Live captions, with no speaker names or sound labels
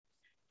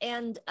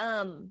and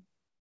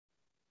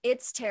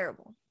it's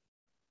terrible.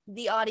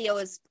 The audio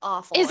is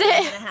awful. Is and it?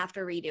 I'm gonna have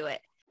to redo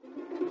it.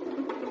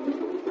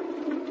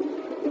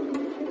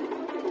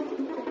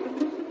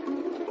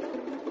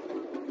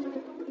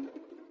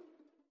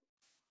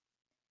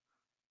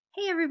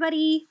 Hey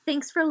everybody,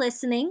 thanks for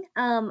listening.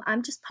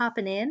 I'm just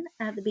popping in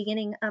at the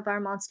beginning of our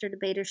Monster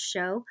Debaters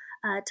show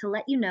to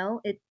let you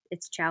know,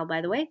 it's Chow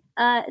by the way,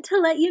 to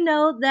let you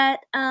know that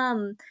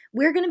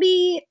we're going to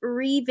be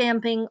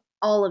revamping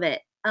all of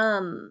it.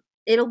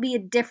 It'll be a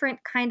different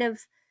kind of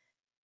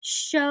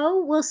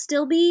show. We'll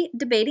still be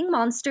debating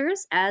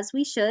monsters as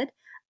we should,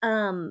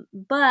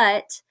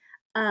 but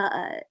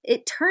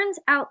it turns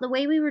out the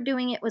way we were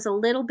doing it was a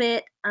little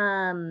bit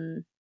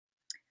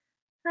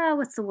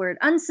what's the word?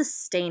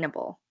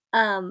 Unsustainable.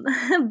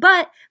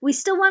 But we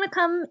still want to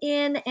come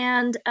in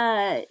and,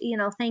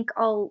 thank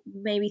all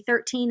maybe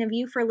 13 of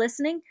you for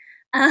listening.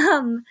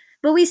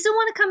 But we still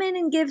want to come in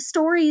and give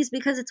stories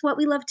because it's what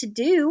we love to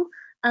do.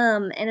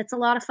 And it's a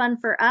lot of fun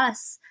for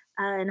us.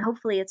 And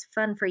hopefully it's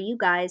fun for you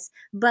guys.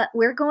 But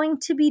we're going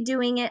to be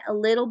doing it a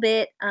little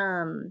bit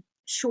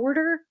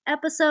shorter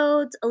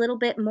episodes, a little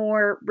bit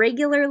more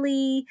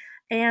regularly.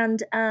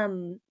 And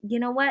you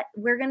know what?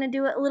 We're going to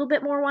do it a little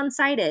bit more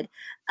one-sided.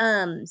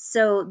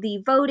 So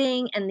the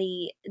voting and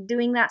the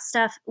doing that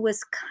stuff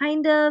was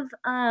kind of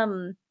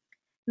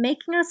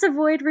making us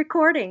avoid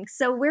recording.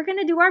 So we're going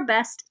to do our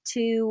best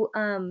to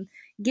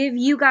give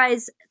you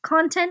guys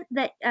content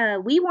that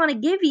we want to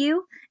give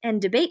you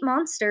and debate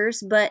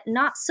monsters, but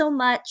not so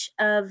much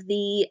of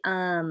the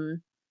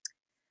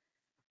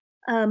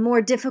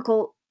more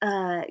difficult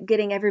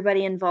getting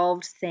everybody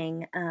involved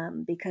thing,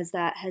 because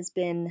that has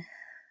been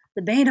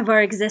the bane of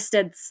our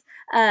existence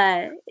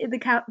in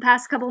the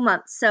past couple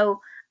months. So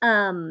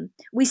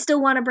we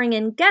still want to bring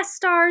in guest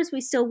stars.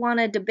 We still want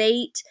to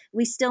debate.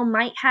 We still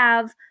might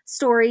have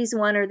stories,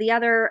 one or the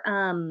other,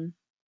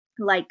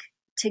 like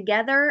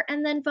together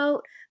and then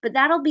vote. But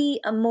that'll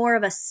be a more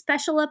of a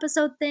special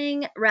episode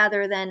thing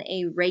rather than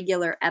a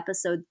regular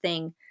episode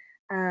thing.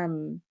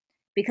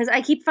 Because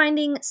I keep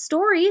finding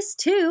stories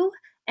too,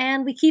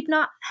 and we keep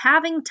not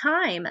having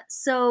time.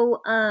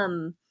 So,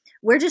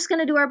 we're just going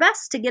to do our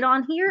best to get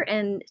on here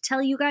and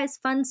tell you guys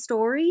fun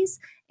stories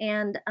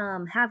and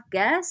have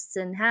guests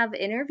and have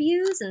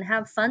interviews and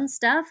have fun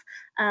stuff.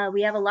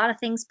 We have a lot of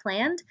things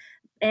planned,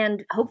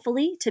 and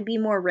hopefully to be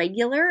more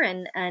regular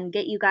and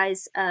get you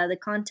guys the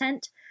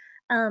content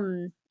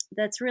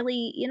that's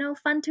really,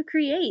 fun to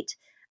create.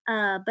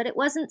 But it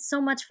wasn't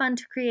so much fun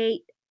to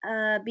create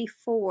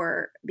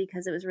before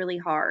because it was really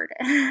hard.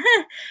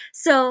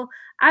 So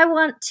I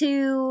want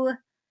to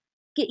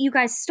get you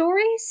guys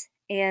stories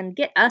and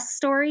get us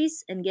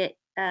stories and get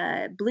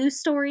blue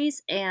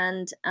stories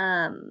and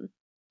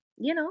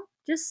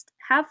just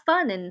have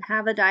fun and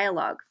have a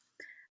dialogue.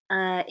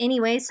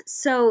 Anyways,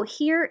 so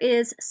here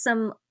is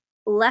some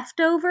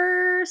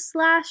leftover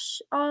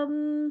slash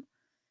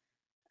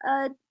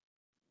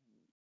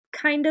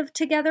kind of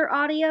together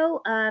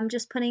audio. I'm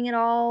just putting it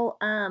all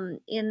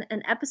in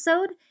an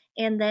episode,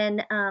 and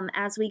then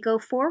as we go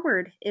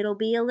forward, it'll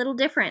be a little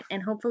different,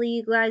 and hopefully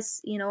you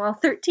guys, all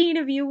 13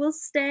 of you will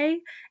stay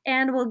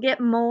and we'll get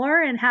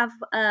more and have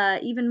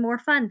even more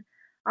fun.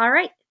 All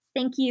right,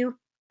 thank you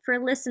for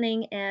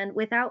listening, and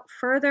without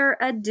further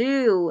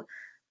ado,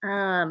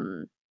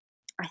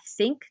 I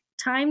think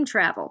time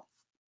travel.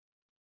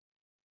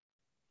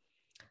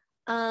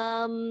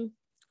 Welcome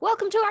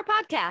to our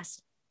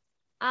podcast.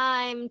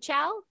 I'm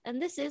Chow,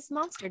 and this is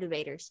Monster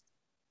Debaters.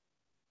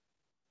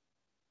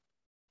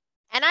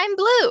 And I'm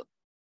Blue.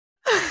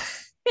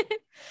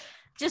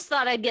 Just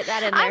thought I'd get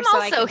that in there. I'm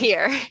also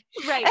here.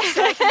 Right,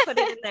 so I can put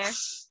it in there.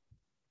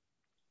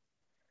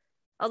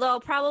 Although I'll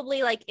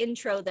probably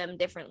intro them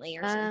differently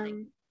or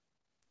something.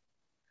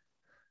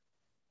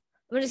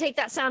 I'm going to take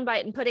that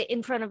soundbite and put it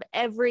in front of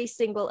every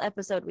single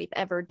episode we've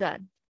ever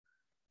done.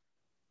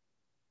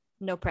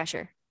 No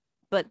pressure,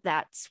 but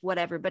that's what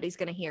everybody's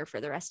going to hear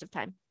for the rest of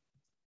time.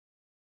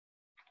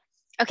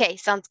 Okay,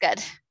 sounds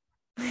good.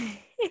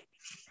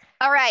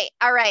 All right.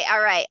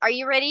 Are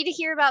you ready to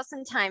hear about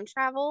some time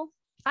travel?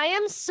 I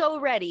am so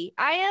ready.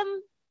 I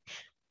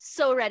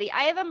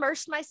have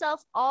immersed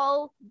myself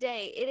all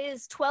day. It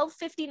is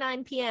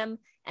 12:59 p.m.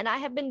 and I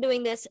have been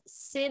doing this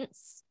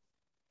since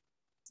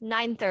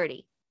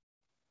 9:30.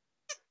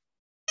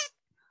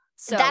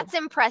 So that's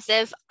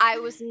impressive. I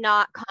was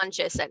not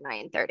conscious at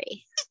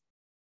 9:30.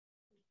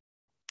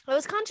 I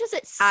was conscious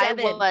at 7.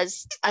 I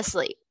was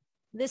asleep.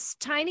 This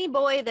tiny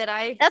boy that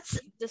I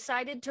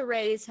decided to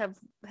raise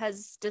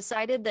has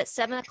decided that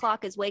 7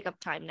 o'clock is wake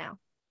up time now.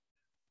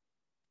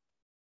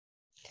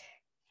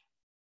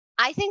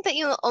 I think that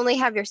you only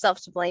have yourself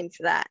to blame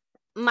for that.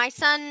 My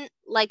son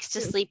likes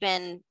to sleep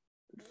in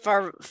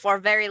for a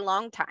very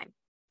long time.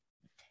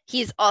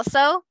 He's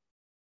also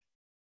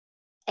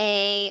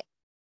a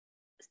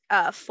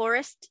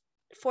forest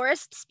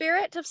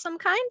spirit of some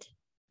kind.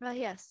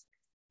 Yes.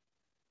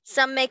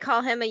 Some may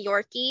call him a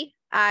Yorkie.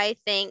 I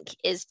think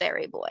is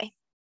fairy boy.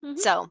 Mm-hmm.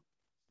 So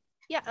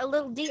Yeah, a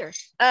little deer.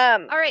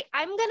 All right,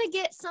 I'm gonna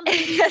get something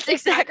to yes, put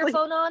this exactly.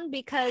 microphone on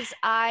because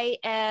I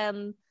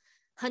am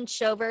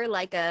hunched over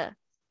like a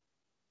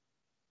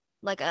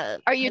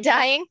Are you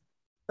dying?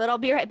 But I'll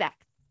be right back.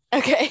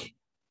 Okay.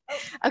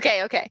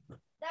 Okay.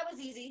 That was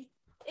easy.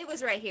 It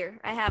was right here.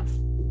 I have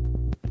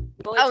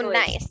boy toys.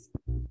 Nice.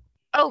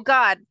 Oh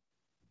God.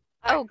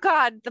 Oh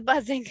God, the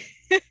buzzing.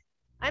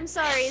 I'm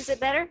sorry. Is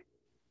it better?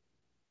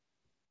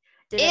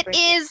 It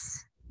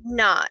is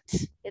not.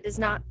 It is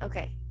not.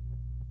 Okay.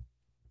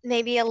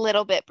 Maybe a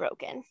little bit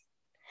broken.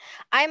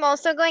 I'm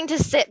also going to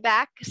sit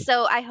back,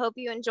 so I hope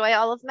you enjoy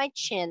all of my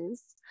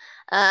chins.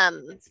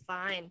 It's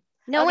fine.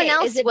 No one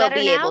else will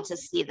be able to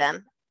see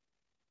them.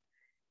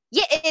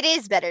 Yeah, it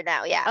is better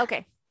now. Yeah.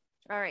 Okay.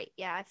 All right.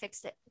 Yeah, I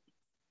fixed it.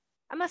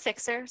 I'm a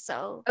fixer,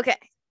 so. Okay.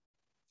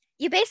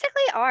 You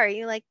basically are.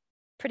 You like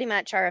pretty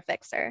much are a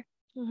fixer.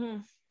 Mm-hmm.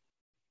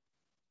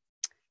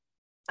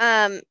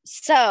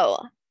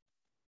 So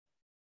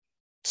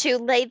to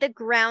lay the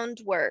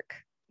groundwork,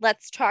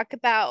 let's talk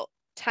about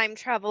time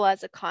travel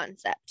as a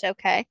concept,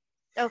 okay?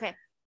 Okay.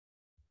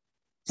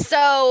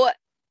 So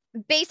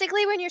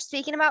basically, when you're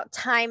speaking about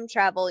time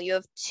travel, you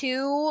have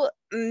two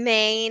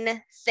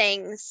main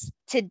things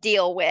to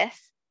deal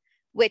with,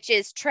 which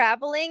is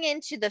traveling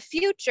into the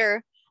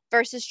future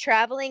versus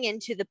traveling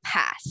into the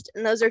past.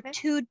 And those are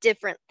two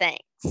different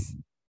things.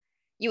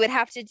 You would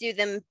have to do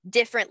them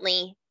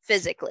differently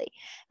physically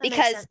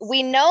because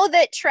we know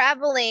that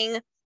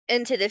traveling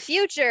into the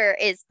future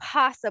is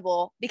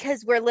possible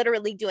because we're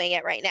literally doing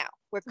it right now.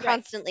 We're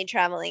constantly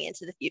traveling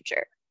into the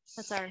future.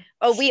 That's our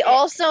we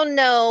also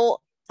know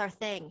it's our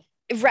thing.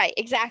 Right,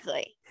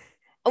 exactly.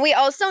 And we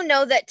also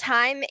know that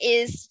time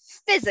is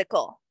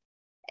physical.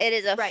 It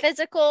is a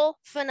physical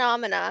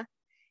phenomena.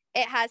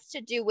 It has to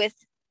do with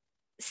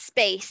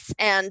space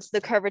and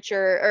the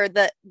curvature or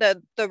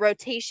the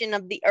rotation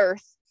of the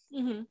earth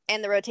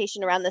and the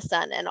rotation around the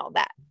sun and all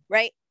that,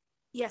 right?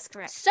 Yes,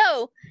 correct.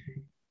 So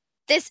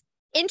this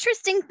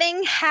interesting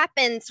thing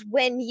happens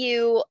when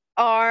you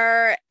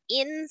are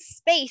in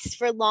space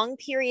for long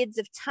periods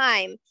of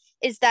time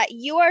is that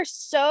you are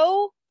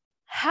so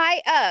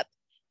high up,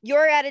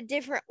 you're at a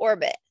different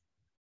orbit.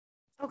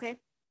 Okay.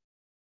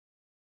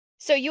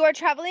 So you are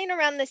traveling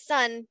around the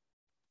sun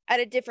at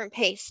a different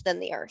pace than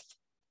the earth.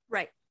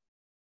 Right.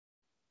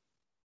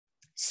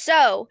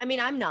 So, I mean,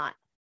 I'm not.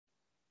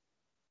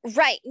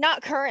 Right,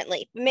 not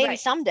currently, maybe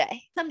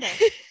someday. Someday.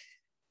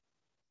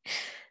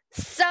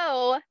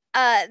 So,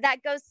 that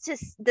goes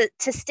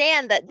to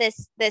stand that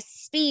this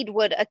speed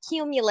would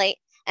accumulate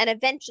and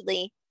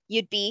eventually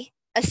you'd be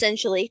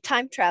essentially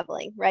time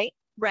traveling, right?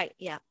 Right,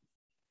 yeah.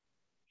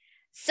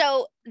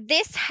 So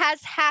this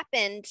has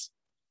happened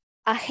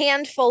a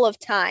handful of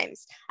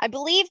times. I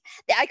believe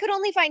that I could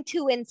only find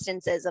 2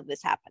 instances of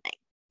this happening.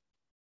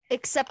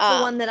 Except the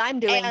one that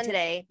I'm doing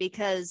today,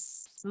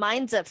 because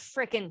mine's a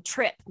freaking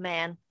trip,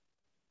 man.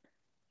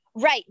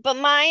 Right, but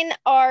mine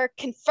are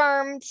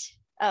confirmed,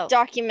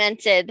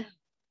 documented.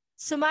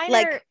 So mine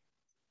are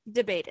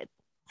debated.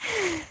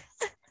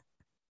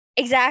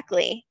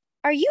 Exactly.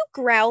 Are you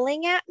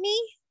growling at me?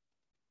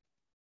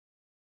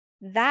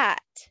 That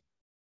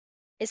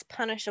is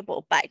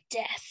punishable by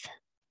death.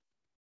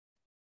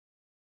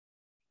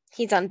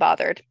 He's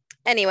unbothered.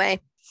 Anyway,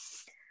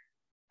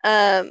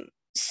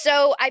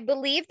 so I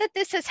believe that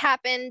this has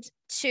happened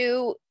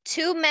to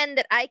 2 men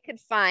that I could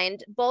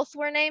find. Both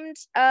were named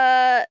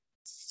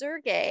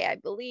Sergey, I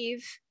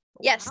believe.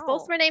 Wow. Yes,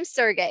 both were named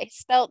Sergey,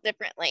 spelled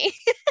differently.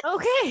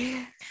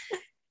 Okay.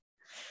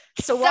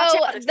 So watch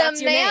out if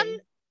that's your name.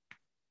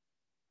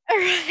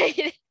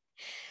 Right.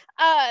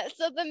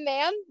 So the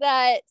man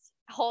that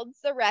holds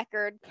the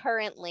record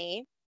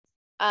currently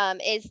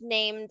is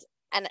named,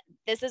 and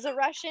this is a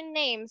Russian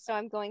name, so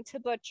I'm going to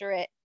butcher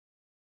it.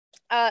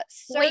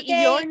 Wait,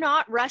 you're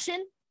not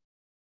Russian?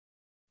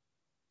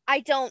 I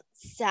don't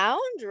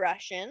sound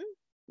Russian.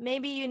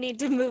 Maybe you need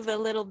to move a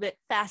little bit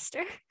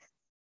faster.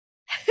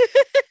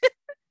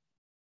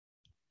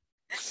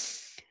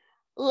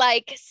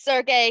 Like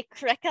Sergei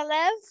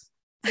Krikalev?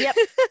 Yep.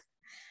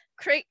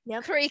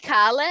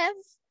 Krikalev?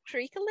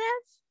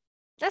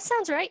 That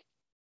sounds right.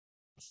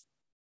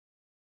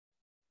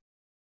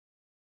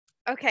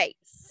 Okay,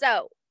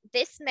 so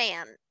this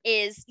man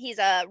he's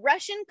a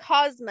Russian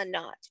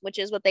cosmonaut, which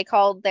is what they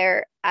called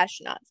their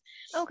astronauts.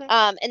 Okay.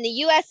 In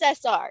the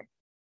USSR.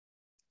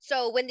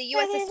 So when the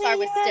USSR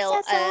was still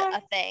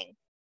a thing.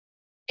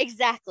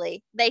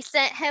 Exactly. They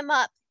sent him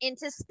up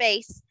into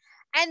space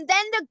and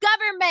then the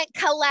government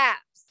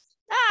collapsed.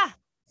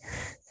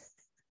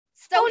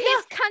 So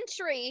his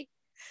country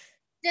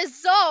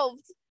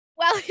dissolved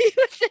while he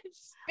was in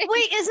space.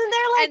 Wait, isn't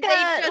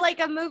there like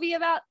a movie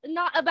about,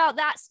 not about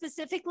that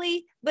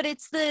specifically, but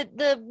it's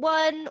the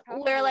one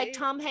where like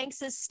Tom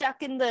Hanks is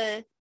stuck in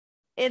the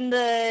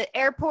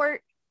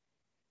airport?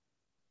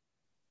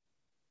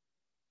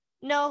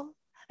 No,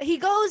 he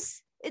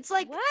goes, it's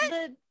like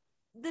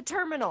the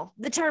terminal.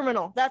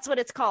 That's what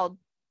it's called.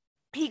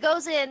 He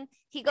goes to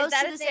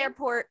this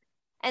airport,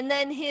 and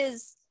then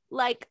his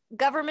like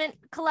government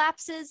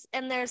collapses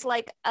and there's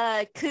like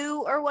a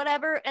coup or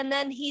whatever, and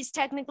then he's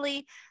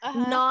technically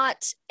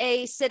not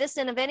a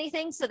citizen of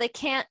anything, so they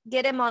can't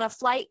get him on a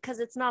flight because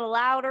it's not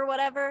allowed or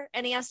whatever,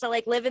 and he has to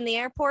like live in the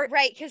airport.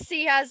 Right, because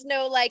he has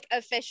no like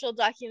official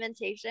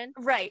documentation.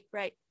 Right.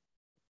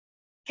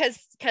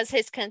 Because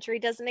his country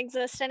doesn't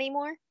exist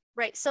anymore.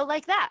 Right. So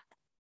like that.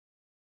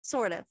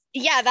 Sort of.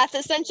 Yeah, that's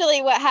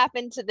essentially what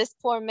happened to this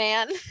poor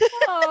man.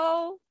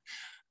 Oh.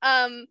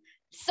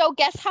 So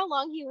guess how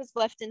long he was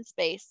left in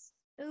space?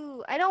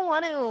 Ooh, I don't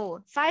want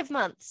to. 5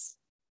 months.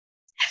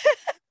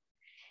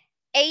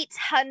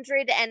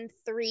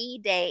 803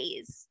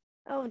 days.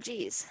 Oh,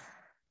 geez.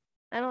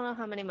 I don't know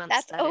how many months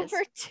that's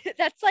over.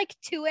 That's like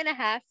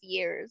 2.5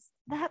 years.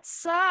 That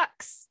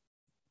sucks.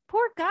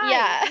 Poor guy.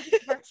 Yeah.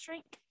 Heart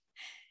shrink.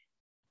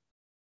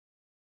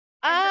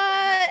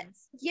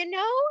 You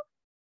know,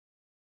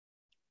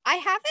 I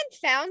haven't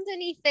found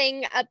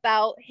anything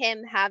about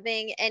him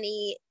having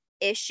any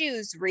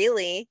issues,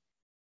 really.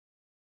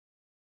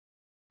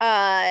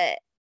 As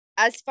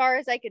far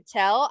as I could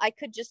tell, I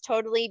could just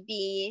totally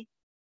be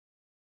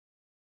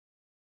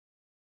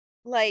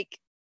like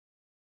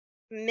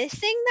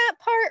missing that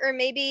part, or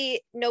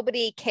maybe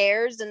nobody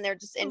cares and they're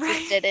just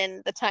interested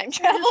in the time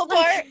travel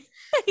part.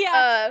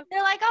 Yeah.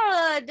 They're like,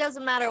 oh, it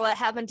doesn't matter what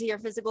happened to your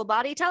physical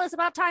body. Tell us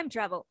about time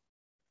travel.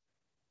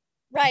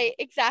 Right,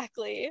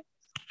 exactly.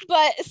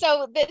 But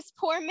so this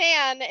poor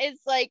man is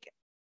like,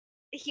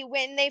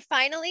 when they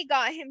finally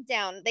got him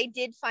down, they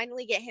did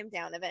finally get him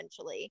down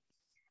eventually.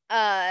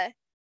 They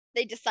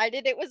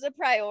decided it was a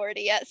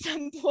priority at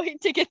some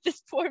point to get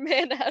this poor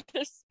man out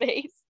of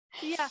space.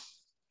 Yeah.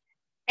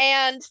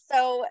 And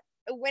so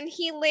when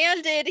he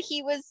landed,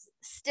 he was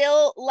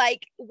still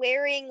like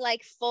wearing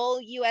like full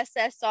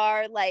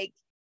USSR like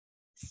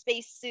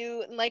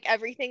spacesuit, and like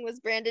everything was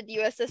branded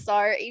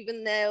USSR,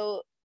 even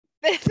though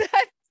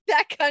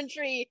that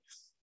country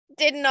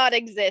did not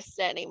exist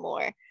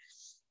anymore.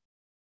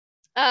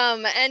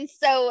 And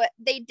so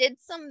they did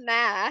some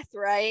math,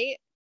 right?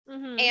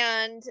 Mm-hmm.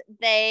 And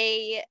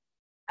they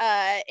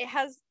it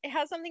has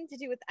something to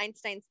do with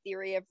Einstein's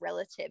theory of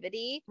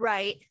relativity,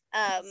 right?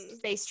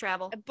 Space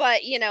travel,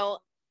 but you know,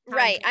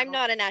 right, travel. I'm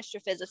not an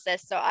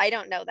astrophysicist, so I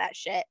don't know that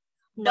shit.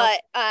 Nope.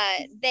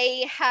 But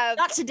they have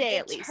not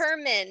today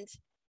determined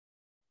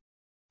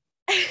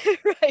at least.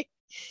 Right,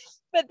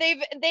 but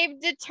they've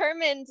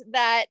determined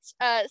that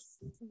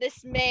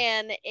this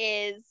man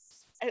is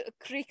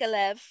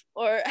Krikalev,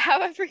 or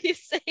however you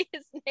say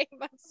his name.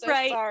 I'm so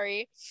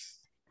sorry.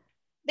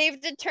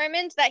 They've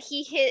determined that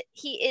he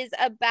is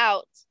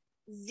about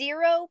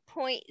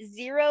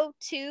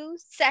 0.02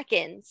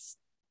 seconds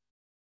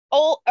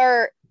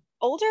older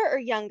or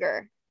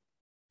younger.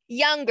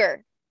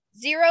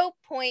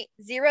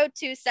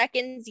 0.02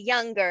 seconds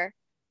younger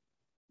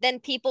than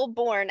people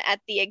born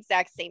at the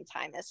exact same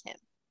time as him.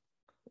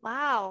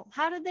 Wow.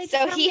 How did they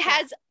So he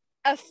has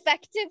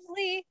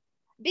effectively,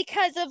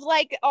 because of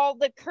like all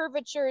the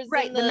curvatures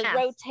and the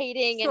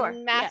rotating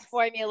and math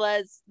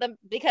formulas,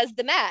 because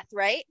the math,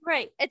 right?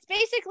 It's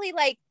basically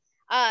like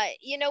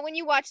you know, when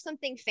you watch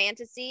something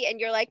fantasy and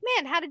you're like,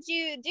 man, how did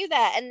you do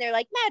that? And they're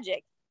like,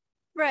 magic.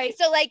 Right.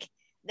 So like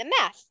the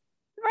math.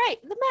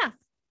 Right, the math.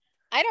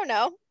 I don't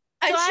know.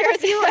 I'm sure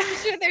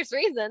there's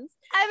reasons.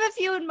 I have a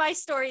few in my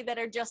story that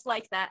are just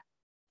like that.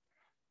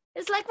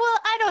 It's like, well,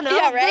 I don't know.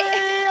 Yeah,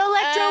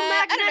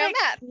 right.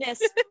 Electromagneticness.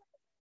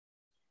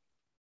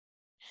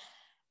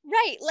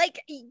 Right,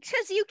 like,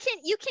 because you can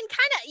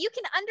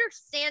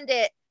understand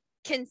it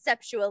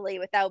conceptually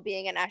without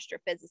being an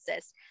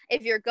astrophysicist.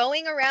 If you're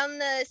going around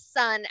the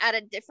sun at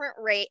a different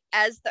rate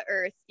as the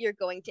Earth, you're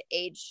going to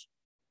age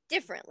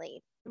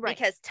differently,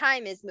 because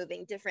time is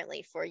moving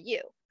differently for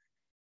you.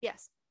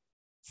 Yes.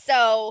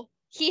 So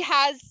he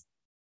is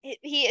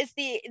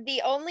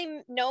the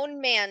only known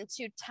man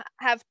to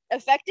have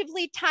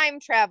effectively time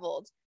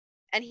traveled,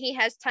 and he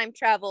has time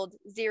traveled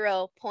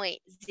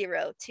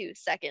 0.02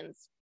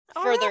 seconds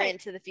further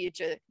into the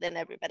future than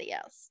everybody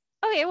else.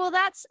 Okay, well,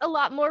 that's a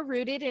lot more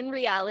rooted in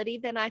reality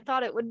than I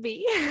thought it would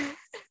be.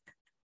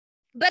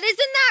 But isn't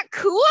that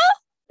cool?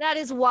 That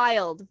is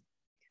wild.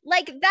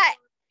 Like that,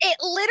 it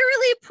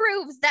literally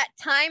proves that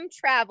time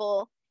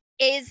travel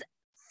is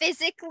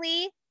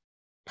physically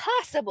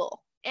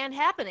possible and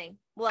happening.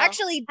 Well,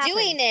 actually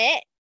doing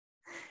it,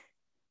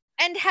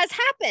 and has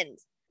happened.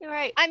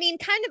 Right. I mean,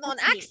 kind of on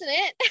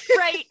accident.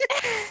 Right.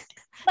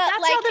 But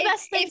that's like, how the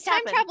best things if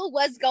time travel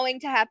was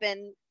going to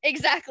happen,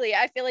 exactly,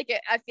 I feel like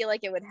it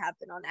would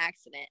happen on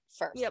accident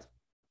first.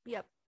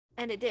 Yep.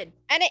 And it did.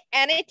 And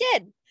it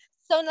did.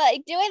 So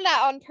like doing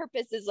that on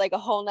purpose is like a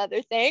whole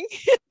nother thing.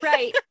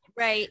 Right.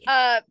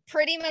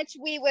 Pretty much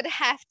we would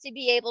have to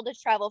be able to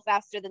travel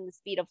faster than the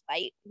speed of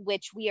light,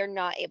 which we are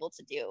not able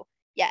to do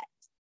yet.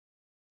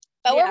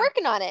 But we're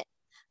working on it.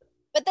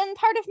 But then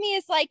part of me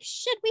is like,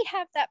 should we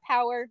have that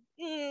power?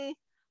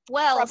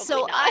 Well,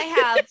 so not. I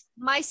have,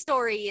 my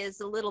story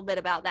is a little bit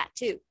about that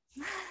too.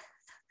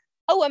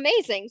 Oh,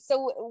 amazing.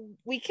 So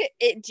we could,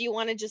 do you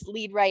want to just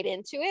lead right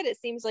into it? It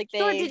seems like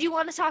Sure. Did you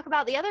want to talk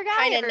about the other guy?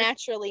 Kind of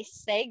naturally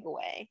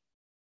segue.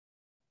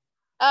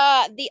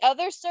 The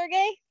other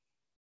Sergey?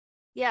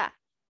 Yeah.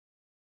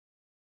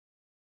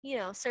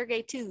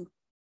 Sergey 2.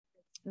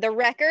 The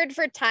record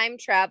for time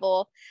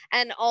travel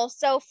and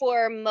also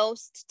for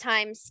most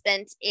time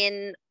spent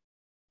in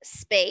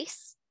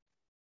space.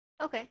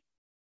 Okay.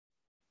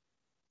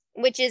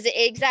 Which is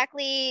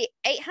exactly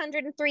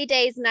 803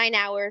 days, 9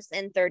 hours,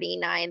 and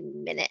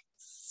 39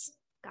 minutes.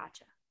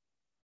 Gotcha.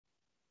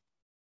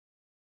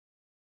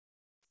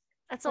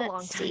 That's a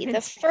long time.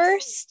 The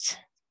first.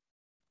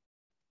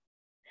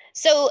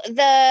 So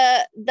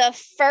the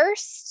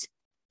first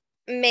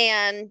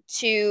man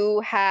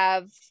to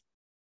have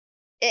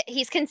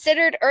he's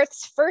considered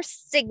Earth's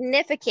first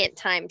significant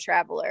time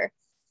traveler.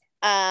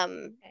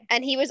 And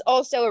he was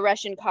also a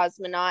Russian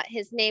cosmonaut.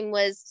 His name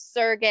was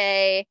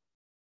Sergei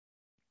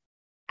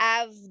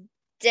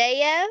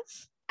Avdeyev.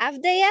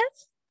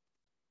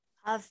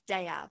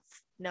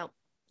 Nope,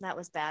 that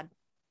was bad.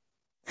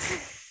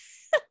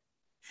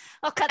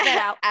 I'll cut that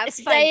out.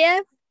 It's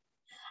fine.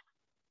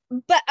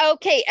 But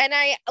okay, and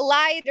I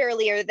lied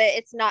earlier that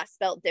it's not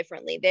spelled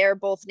differently. They're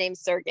both named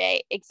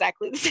Sergey,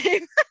 exactly the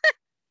same.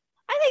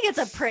 I think it's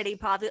a pretty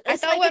popular.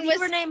 It's like if you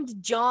were named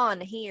John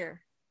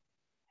here.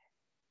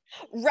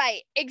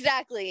 Right,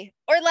 exactly.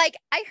 Or like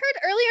I heard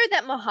earlier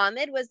that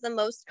Muhammad was the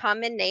most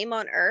common name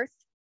on Earth.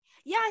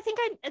 Yeah, I think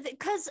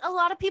because a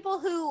lot of people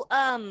who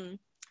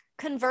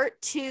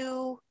convert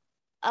to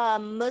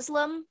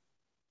Muslimism.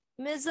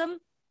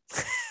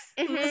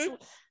 Mm-hmm.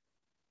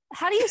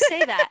 How do you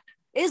say that?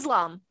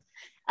 Islam.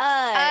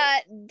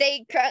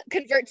 They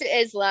convert to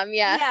Islam.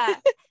 Yeah.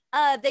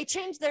 Yeah. They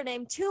changed their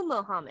name to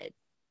Muhammad.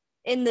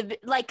 In the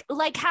like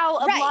how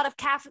a lot of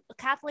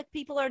Catholic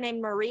people are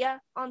named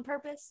Maria on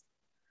purpose.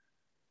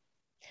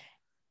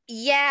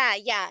 Yeah.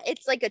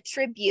 It's like a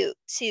tribute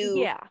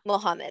to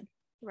Muhammad.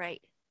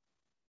 Right.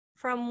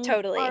 From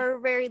totally our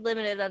very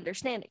limited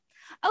understanding.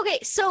 Okay,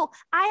 so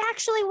I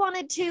actually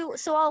wanted to,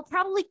 so I'll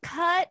probably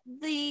cut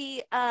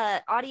the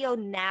audio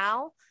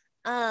now,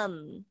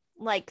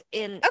 like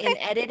in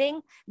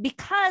editing,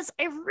 because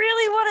I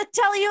really want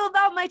to tell you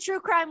about my true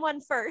crime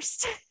one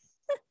first.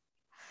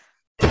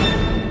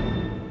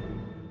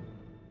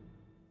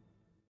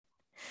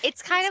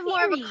 It's kind of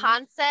more of a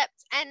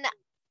concept, and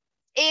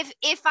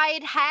if I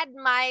had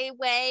my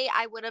way,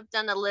 I would have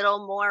done a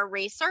little more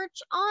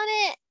research on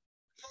it.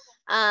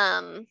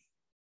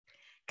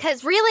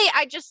 Because really,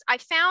 I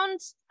found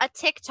a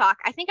TikTok.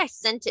 I think I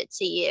sent it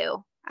to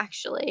you,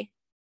 actually.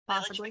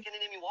 Possibly.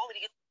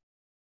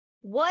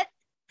 What?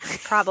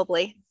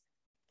 Probably.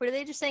 Were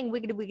they just saying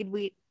wiggity wiggity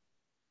wheat?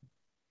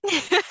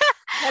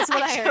 That's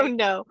what I heard. Oh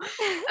no.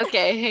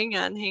 Okay, hang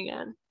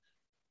on.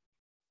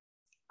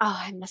 Oh,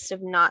 I must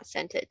have not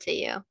sent it to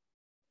you.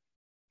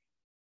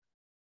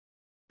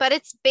 But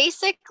it's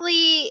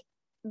basically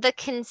the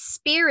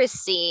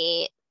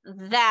conspiracy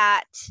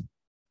that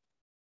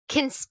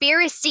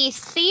conspiracy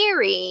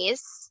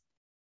theories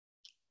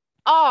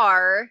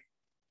are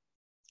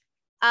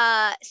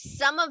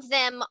some of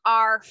them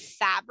are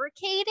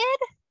fabricated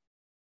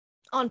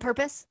on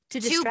purpose to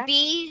distract?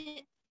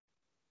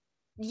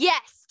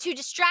 To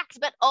distract,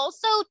 but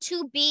also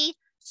to be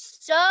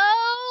so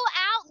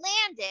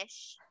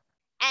outlandish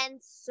and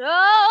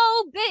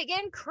so big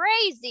and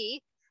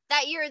crazy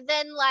that you're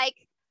then like,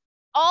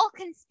 all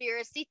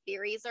conspiracy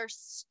theories are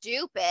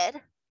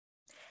stupid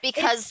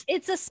because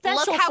it's a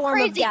special look how form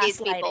crazy of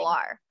these people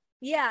are.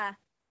 Yeah.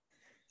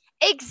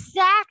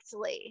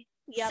 Exactly.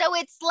 Yep. So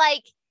it's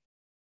like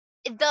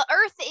the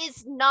Earth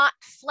is not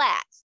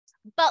flat,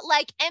 but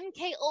like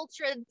MK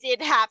Ultra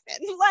did happen.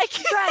 Like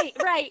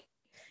right.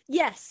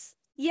 Yes.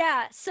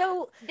 Yeah.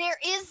 So there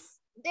is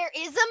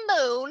a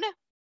moon.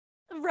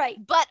 Right.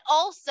 But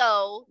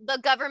also the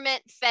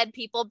government fed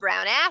people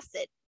brown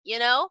acid, you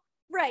know?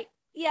 Right.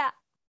 Yeah.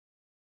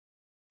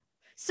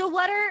 So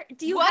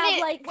do you have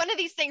like one of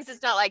these things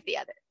is not like the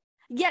other?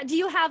 Yeah, do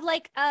you have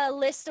like a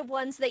list of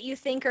ones that you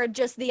think are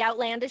just the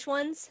outlandish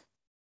ones?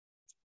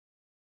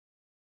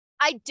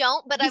 I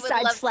don't, but besides I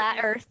would love flat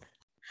Earth.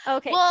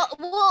 Okay.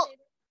 Well,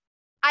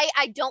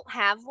 I don't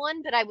have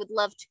one, but I would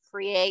love to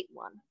create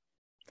one.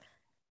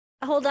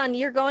 Hold on,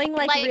 you're going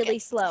like really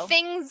slow.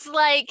 Things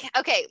like,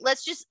 okay,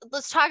 let's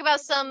talk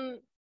about some.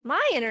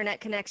 My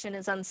internet connection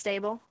is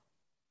unstable.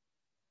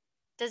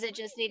 Does it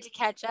just need to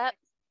catch up?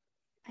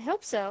 I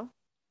hope so.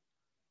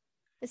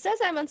 It says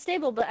I'm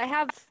unstable, but I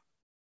have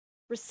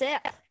recep.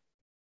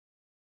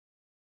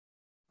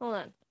 Hold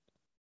on.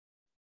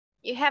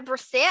 You have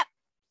recep?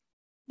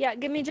 Yeah,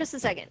 give me just a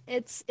second.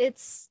 It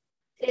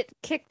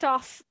kicked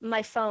off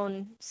my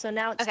phone, so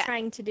now it's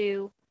trying to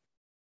do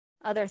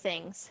other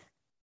things.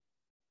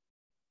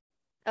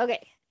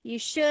 Okay, it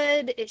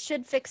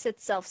should fix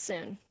itself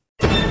soon.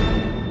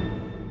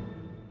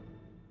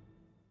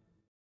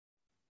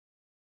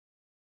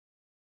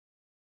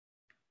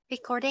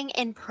 Recording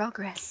in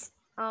progress.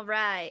 All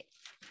right.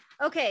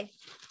 Okay.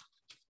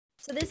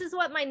 So this is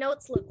what my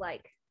notes look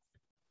like.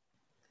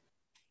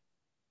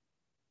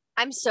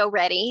 I'm so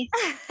ready.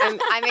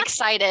 I'm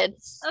excited.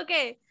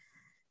 Okay.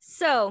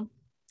 So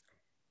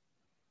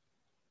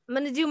I'm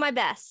going to do my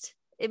best.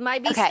 It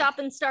might be stop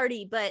and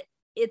starty, but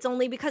it's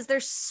only because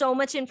there's so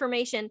much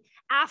information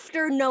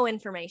after no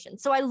information.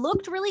 So I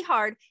looked really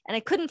hard and I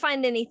couldn't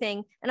find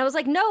anything. And I was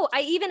like, no,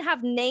 I even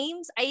have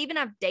names. I even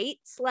have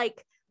dates.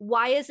 Like,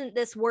 why isn't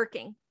this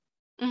working?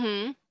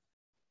 Mm-hmm.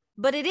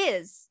 But it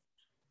is.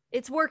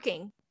 It's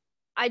working.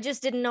 I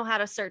just didn't know how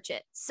to search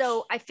it.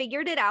 So I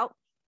figured it out.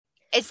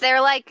 Is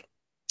it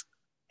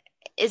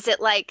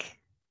like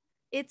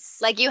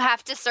it's like you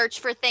have to search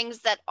for things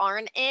that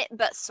aren't it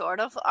but sort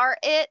of are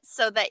it,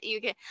 so that you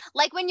can,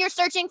 like when you're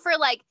searching for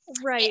like,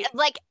 right,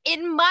 like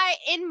in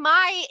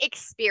my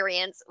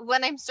experience,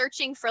 when I'm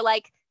searching for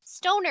like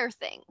stoner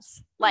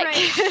things, like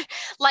right.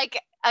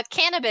 like a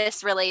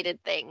cannabis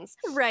related things,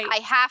 right. I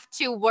have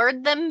to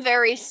word them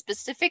very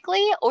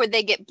specifically or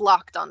they get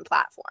blocked on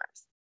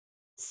platforms.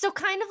 So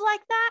kind of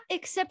like that,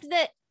 except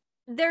that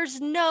there's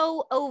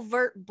no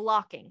overt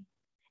blocking.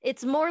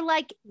 It's more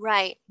like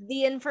Right.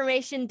 the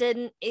information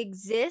didn't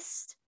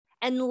exist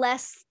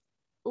unless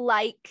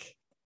like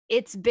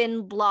it's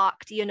been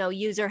blocked, you know,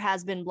 user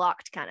has been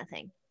blocked kind of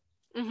thing.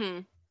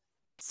 Mm-hmm.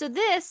 So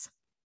this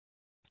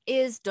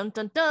is dun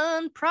dun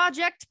dun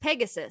Project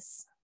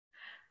Pegasus.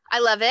 I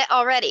love it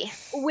already.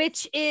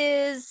 Which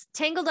is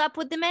tangled up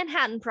with the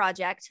Manhattan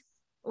Project,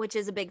 which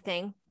is a big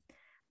thing.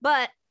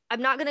 But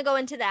I'm not going to go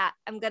into that.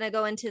 I'm going to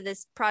go into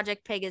this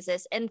Project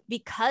Pegasus. And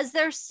because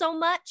there's so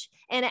much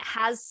and it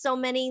has so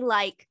many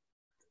like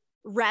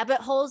rabbit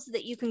holes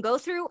that you can go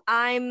through,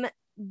 I'm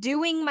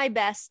doing my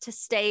best to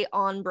stay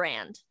on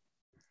brand.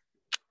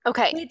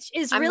 Okay. Which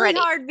is I'm really ready.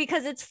 hard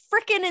because it's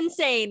freaking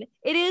insane.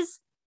 It is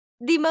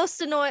the most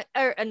a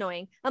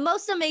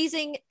most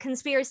amazing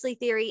conspiracy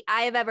theory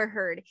I have ever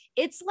heard.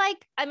 It's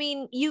like, I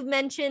mean, you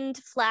mentioned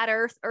Flat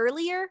Earth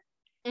earlier.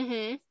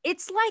 Mm-hmm.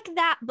 It's like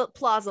that, but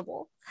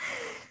plausible.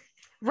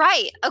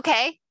 Right.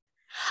 Okay.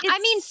 I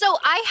mean, so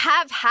I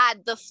have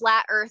had the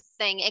flat earth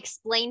thing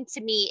explained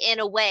to me in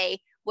a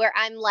way where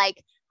I'm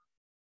like,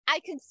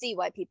 I can see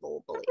why people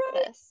will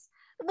believe this.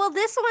 Well,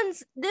 this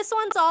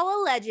one's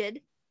all alleged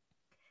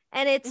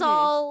and it's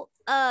all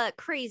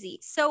crazy.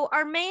 So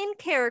our main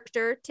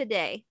character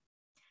today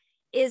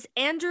is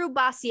Andrew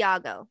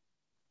Basiago.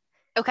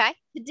 Okay.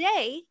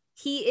 Today,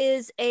 he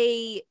is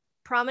a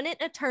prominent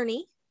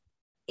attorney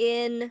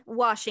in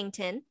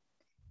Washington.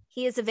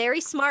 He is a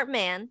very smart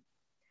man.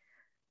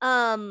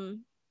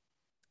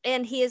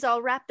 And he is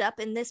all wrapped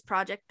up in this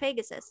Project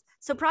Pegasus.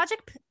 So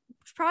Project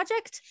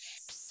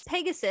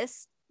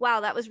Pegasus, wow,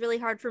 that was really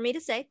hard for me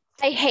to say.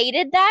 I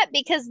hated that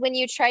because when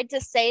you tried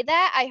to say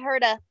that, I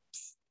heard a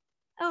psst.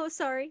 Oh,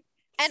 sorry.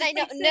 And I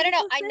know,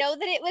 no. I know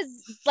that it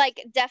was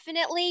like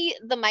definitely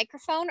the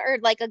microphone or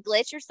like a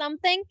glitch or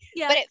something.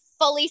 Yeah. But it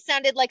fully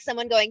sounded like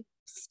someone going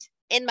psst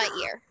in my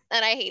ear,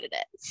 and I hated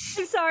it.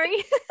 I'm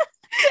sorry.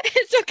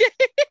 It's okay.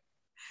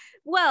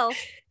 Well,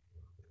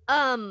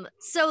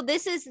 so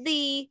this is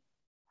the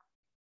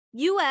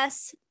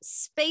U.S.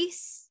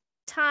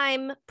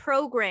 space-time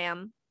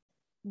program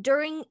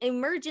during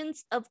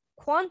emergence of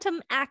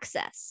quantum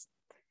access.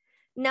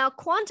 Now,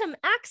 quantum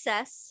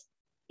access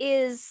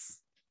is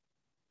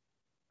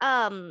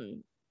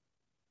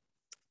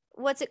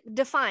what's it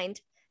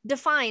defined?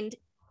 Defined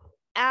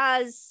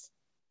as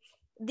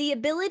the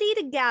ability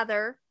to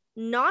gather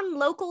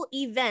non-local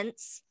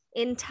events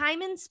in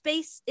time and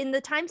space, in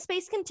the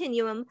time-space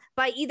continuum,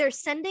 by either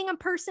sending a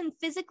person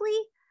physically,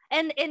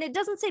 and it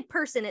doesn't say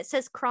person, it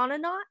says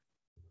chrononaut,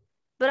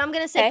 but I'm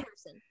going to say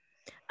person,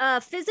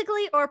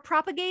 physically, or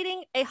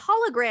propagating a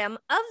hologram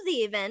of the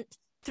event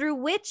through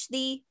which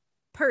the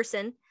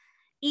person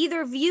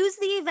either views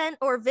the event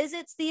or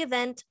visits the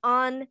event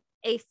on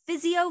a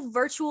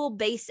physio-virtual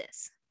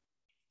basis.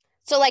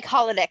 So like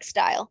holodeck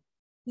style.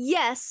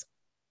 Yes,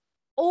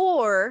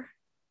 or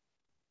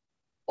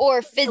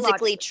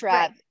physically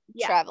traveling.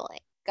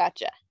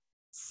 Gotcha.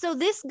 So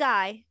this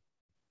guy,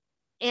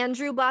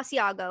 Andrew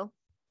Basiago,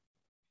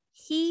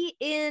 he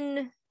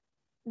in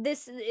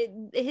this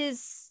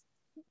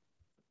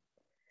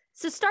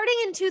so starting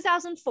in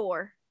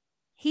 2004,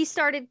 he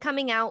started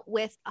coming out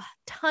with a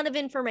ton of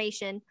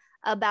information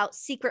about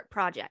secret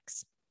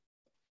projects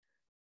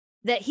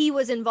that he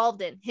was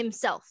involved in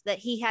himself, that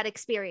he had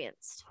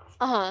experienced.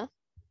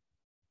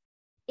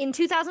 In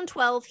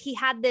 2012, he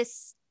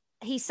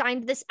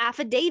signed this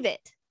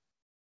affidavit,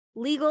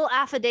 legal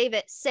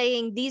affidavit,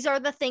 saying these are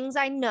the things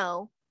I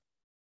know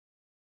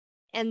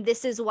and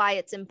this is why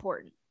it's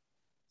important.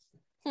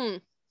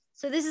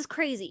 So this is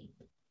crazy.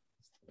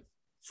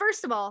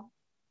 First of all,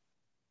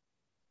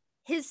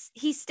 his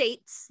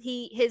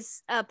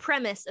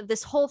premise of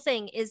this whole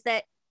thing is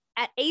that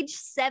at age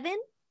 7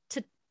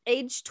 to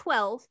age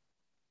 12,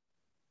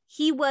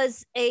 he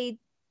was a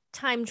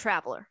time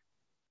traveler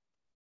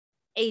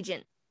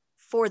agent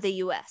for the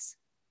US.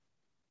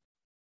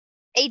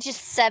 Ages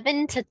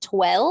 7 to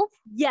 12?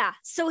 Yeah.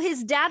 So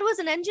his dad was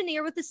an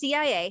engineer with the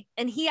CIA,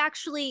 and he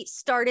actually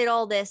started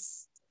all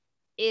this,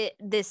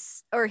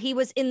 or he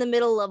was in the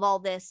middle of all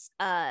this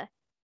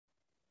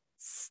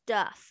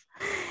stuff.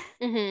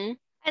 Mm-hmm.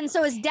 And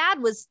so his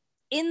dad was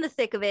in the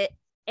thick of it,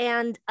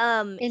 and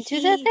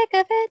into the thick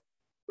of it.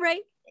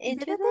 Right.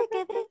 Into the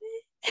thick of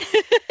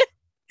it.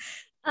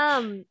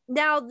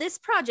 Now this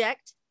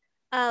project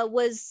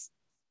was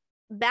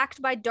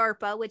backed by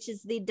DARPA, which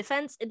is the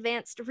Defense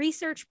Advanced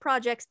Research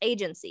Projects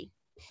Agency.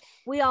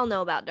 We all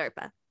know about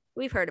DARPA.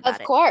 We've heard about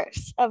it.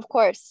 Of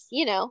course.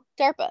 You know,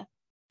 DARPA.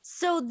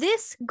 So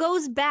this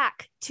goes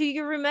back to,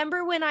 you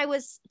remember when I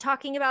was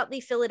talking about the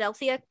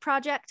Philadelphia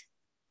project?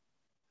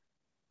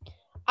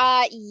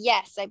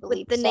 Yes, I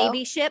believe with the so.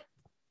 Navy ship.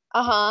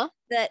 Uh-huh.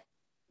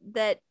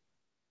 That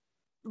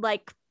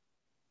like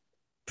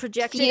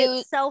projected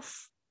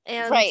itself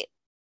and right.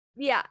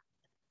 Yeah.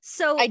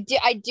 So I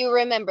do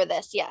remember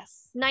this,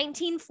 yes.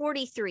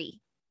 1943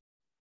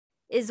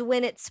 is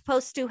when it's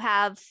supposed to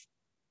have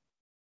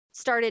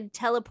started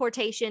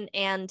teleportation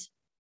and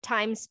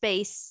time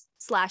space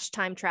 /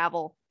 time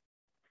travel.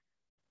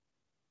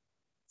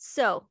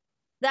 So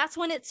that's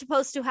when it's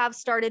supposed to have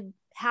started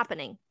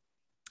happening.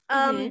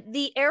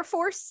 The Air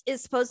Force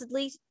is supposed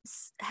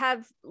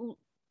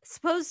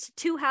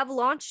to have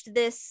launched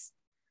this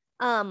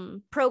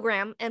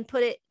program and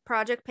put it,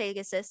 Project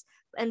Pegasus,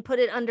 and put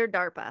it under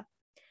DARPA.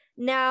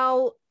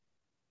 Now,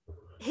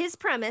 his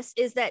premise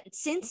is that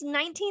since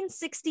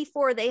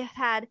 1964, they have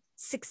had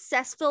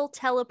successful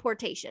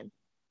teleportation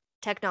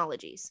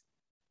technologies.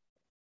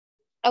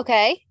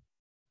 Okay.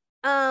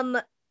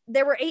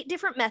 There were 8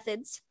 different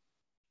methods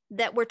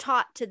that were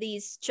taught to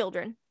these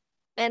children,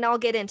 and I'll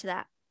get into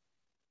that.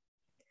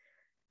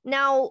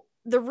 Now,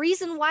 the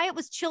reason why it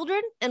was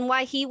children and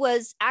why he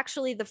was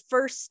actually the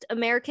first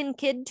American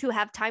kid to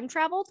have time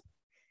traveled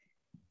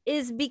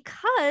is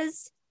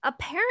because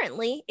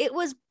apparently it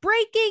was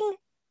breaking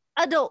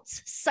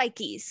adults'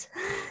 psyches.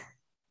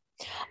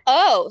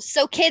 Oh,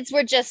 so kids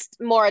were just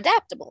more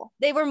adaptable.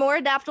 They were more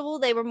adaptable.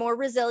 They were more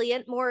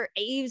resilient, more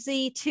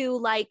easy to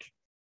like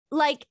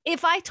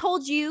if I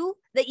told you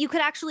that you could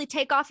actually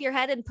take off your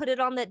head and put it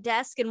on the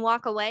desk and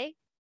walk away,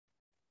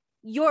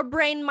 your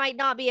brain might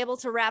not be able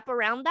to wrap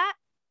around that,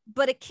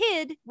 but a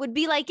kid would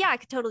be like, yeah, I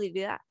could totally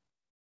do that.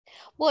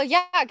 Well,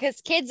 yeah,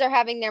 because kids are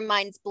having their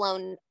minds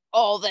blown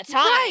all the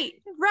time.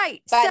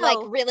 Right. By like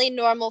really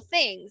normal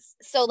things.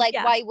 So like,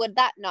 why would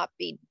that not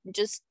be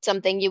just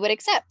something you would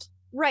accept?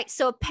 Right.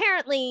 So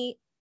apparently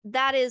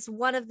that is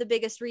one of the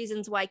biggest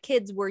reasons why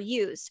kids were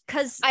used.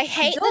 Because I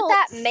hate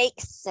that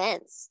makes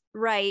sense.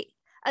 Right.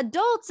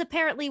 Adults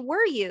apparently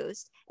were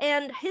used.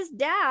 And his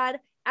dad,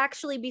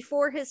 actually,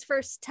 before his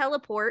first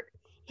teleport,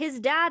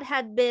 his dad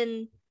had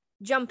been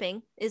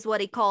jumping, is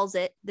what he calls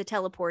it, the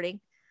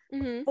teleporting,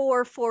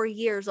 for 4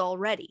 years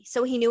already.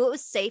 So he knew it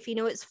was safe. He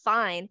knew it was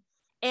fine.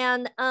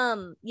 And,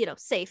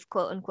 safe,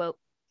 quote unquote.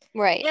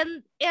 Right.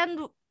 And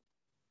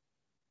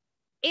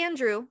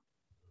Andrew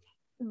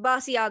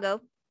Basiago,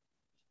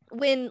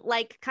 when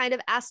like kind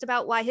of asked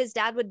about why his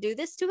dad would do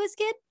this to his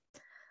kid,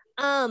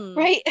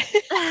 right.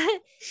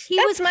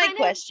 That's my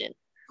question.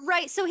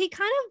 Right. So he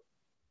kind of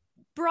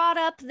brought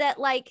up that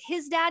like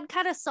his dad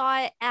kind of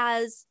saw it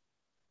as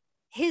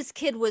his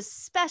kid was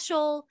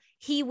special.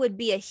 He would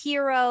be a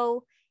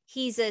hero.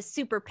 He's a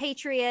super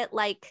patriot,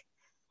 like,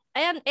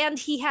 and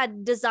he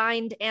had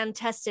designed and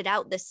tested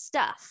out this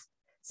stuff.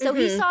 So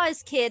he saw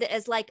his kid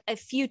as like a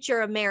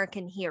future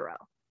American hero.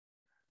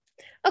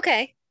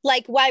 Okay.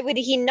 Like, why would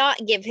he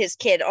not give his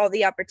kid all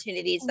the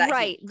opportunities that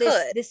he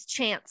could? This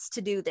chance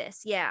to do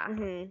this. Yeah.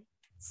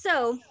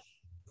 So,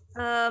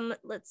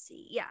 let's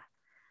see. Yeah.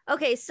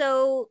 Okay.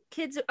 So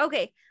kids.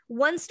 Okay.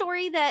 One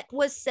story that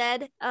was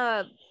said,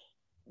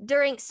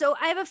 so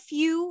I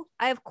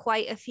have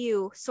quite a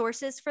few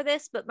sources for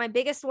this, but my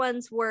biggest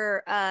ones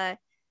were, and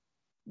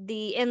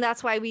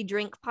That's Why We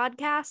Drink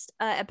podcast,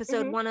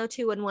 episode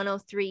 102 and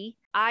 103.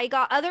 I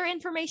got other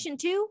information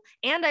too,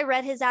 and I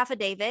read his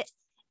affidavit,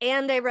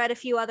 and I read a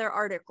few other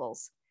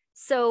articles.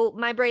 So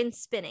my brain's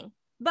spinning.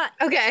 But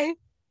okay.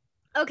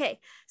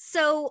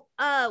 So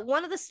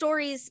one of the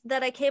stories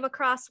that I came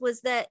across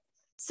was that,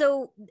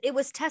 so it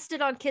was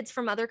tested on kids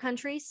from other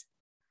countries.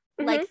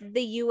 Like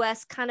the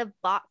US kind of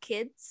bought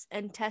kids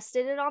and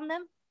tested it on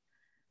them.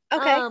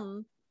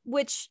 Okay.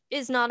 Which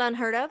is not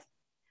unheard of.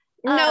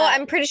 No,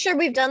 I'm pretty sure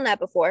we've done that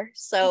before.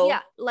 So yeah,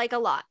 like a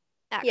lot,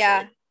 actually.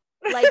 Yeah.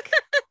 Like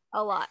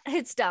a lot.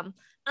 It's dumb.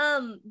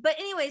 But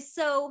anyway,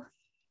 so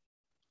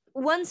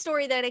one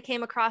story that I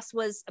came across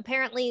was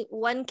apparently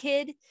one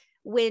kid,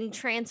 when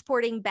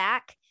transporting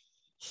back,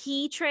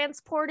 he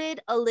transported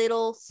a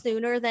little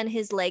sooner than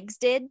his legs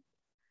did.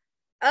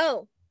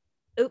 Oh.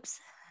 Oops.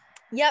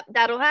 Yep,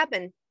 that'll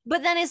happen.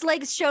 But then his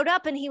legs showed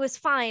up and he was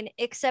fine,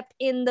 except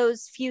in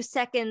those few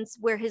seconds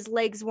where his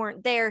legs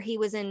weren't there, he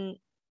was in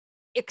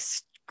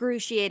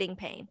excruciating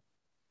pain.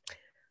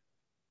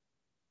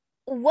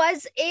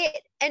 Was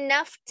it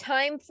enough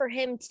time for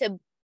him to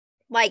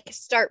like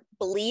start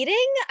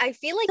bleeding? I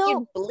feel like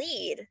you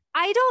bleed.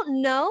 I don't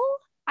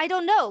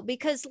know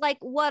because like,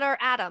 what are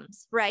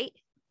atoms, right?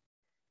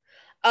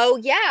 Oh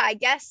yeah, I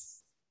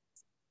guess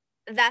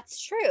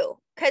that's true.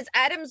 Because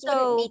atoms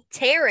wouldn't be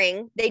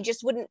tearing, they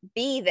just wouldn't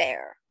be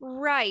there.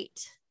 Right.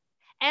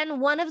 And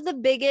one of the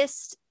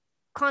biggest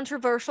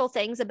controversial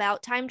things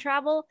about time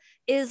travel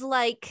is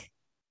like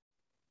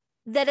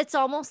that it's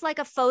almost like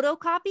a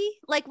photocopy.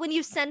 Like when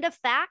you send a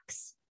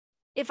fax,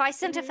 If I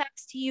sent a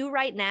fax to you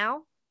right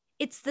now,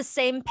 it's the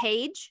same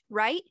page,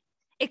 right?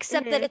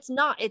 Except that it's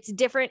not. It's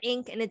different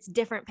ink and it's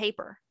different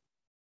paper.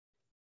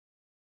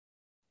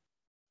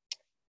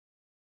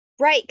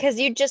 Right, because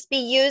you'd just be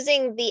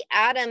using the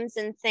atoms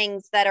and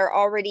things that are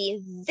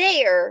already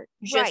there,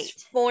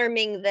 just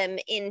forming them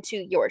into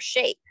your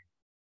shape.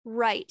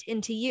 Right,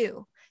 into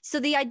you. So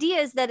the idea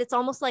is that it's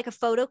almost like a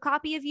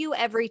photocopy of you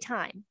every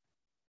time.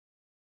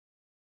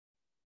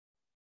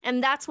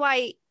 And that's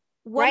why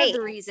one of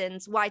the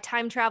reasons why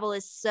time travel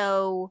is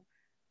so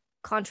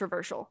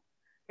controversial.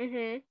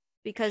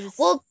 Because it's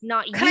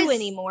not you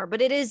anymore,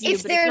 but it is you,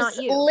 but it's not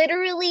you. If there's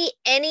literally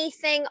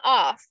anything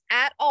off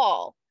at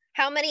all,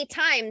 how many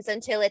times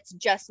until it's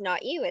just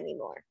not you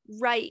anymore?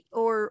 Right.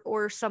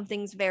 Or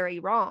something's very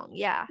wrong.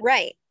 Yeah.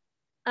 Right.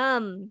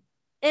 And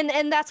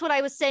that's what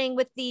I was saying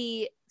with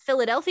the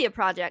Philadelphia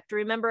project.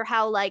 Remember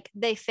how like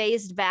they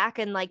phased back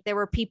and like there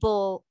were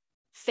people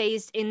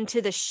phased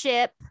into the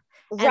ship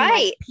and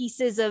like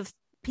pieces of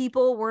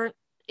people weren't,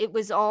 it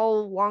was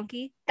all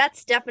wonky.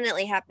 That's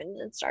definitely happened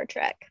in Star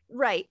Trek.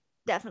 Right.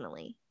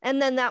 Definitely. And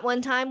then that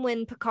one time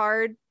when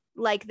Picard,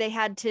 like they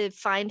had to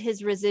find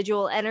his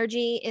residual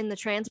energy in the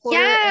transporter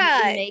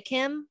and make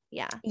him.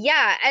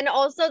 Yeah. And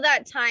also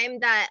that time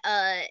that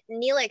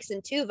Neelix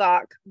and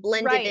Tuvok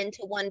blended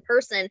into one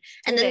person,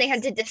 and then they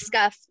had to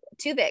discuss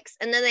Tuvix,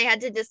 and then they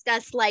had to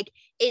discuss like,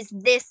 is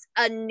this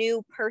a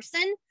new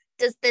person?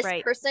 Does this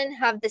person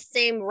have the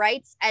same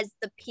rights as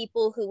the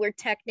people who were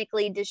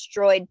technically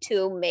destroyed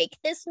to make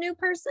this new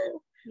person?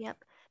 Yep.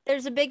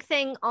 There's a big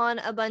thing on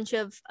a bunch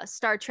of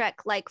Star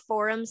Trek like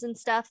forums and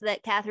stuff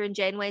that Catherine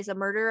Janeway's a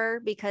murderer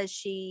because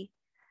she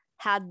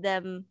had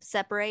them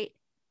separate.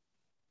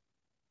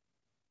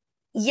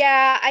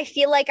 Yeah, I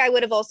feel like I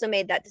would have also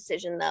made that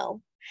decision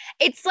though.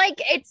 It's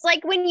like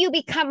when you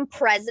become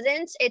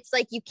president, it's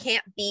like you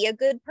can't be a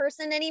good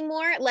person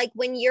anymore. Like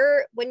when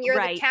you're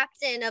the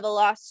captain of a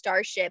lost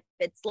starship,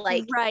 it's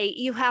like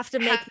you have to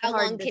make how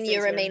long can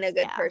you remain a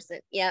good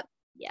person? Yep.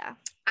 Yeah.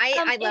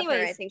 I love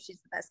her. I think she's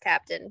the best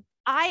captain.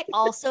 I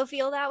also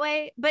feel that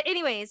way. But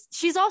anyways,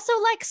 she's also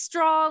like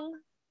strong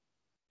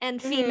and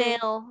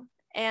female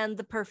and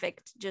the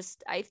perfect.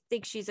 Just I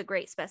think she's a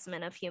great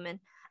specimen of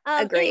human.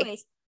 Agree.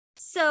 Anyways,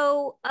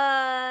 so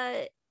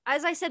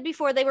as I said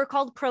before, they were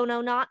called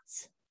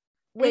chrononauts,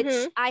 which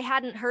I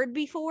hadn't heard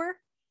before.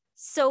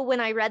 So when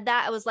I read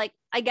that, I was like,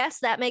 I guess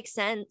that makes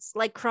sense.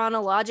 Like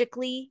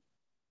chronologically,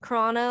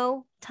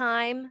 chrono,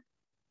 time.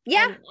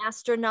 Yeah.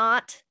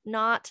 Astronaut,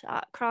 not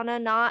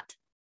chrononaut.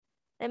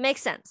 It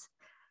makes sense.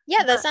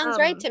 Yeah, that sounds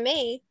right to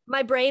me.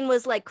 My brain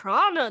was like,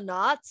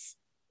 chrononauts?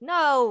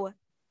 No,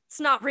 it's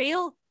not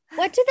real.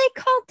 What do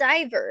they call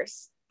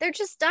divers? They're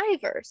just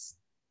divers.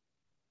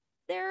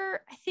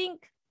 They're, I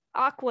think,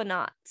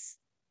 aquanauts.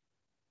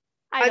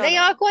 Are they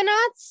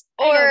aquanauts?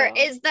 Or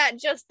is that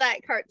just that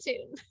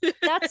cartoon?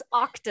 That's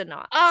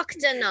octonauts.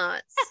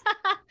 Octonauts.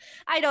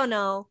 I don't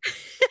know.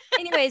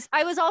 Anyways,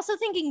 I was also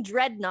thinking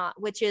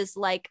dreadnought, which is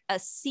like a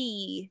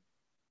sea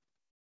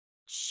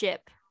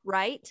ship,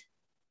 right?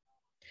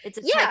 It's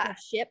a type of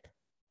ship.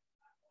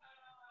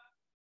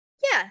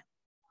 Yeah.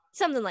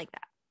 Something like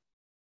that.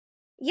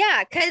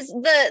 Yeah, because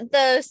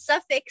the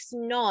suffix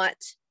naut.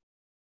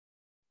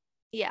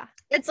 Yeah.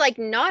 It's like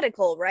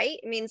nautical, right?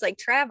 It means like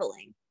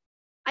traveling.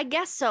 I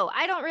guess so.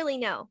 I don't really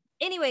know.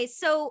 Anyway,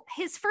 so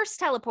his first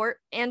teleport,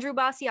 Andrew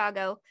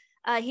Basiago,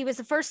 he was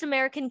the first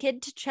American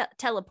kid to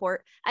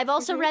teleport. I've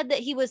also read that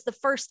he was the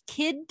first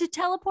kid to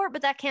teleport,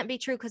 but that can't be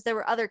true because there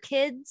were other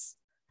kids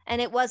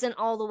and it wasn't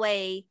all the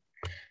way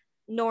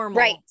normal.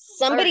 Right.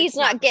 Somebody's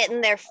not getting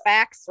their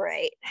facts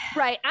right.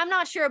 Right. I'm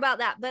not sure about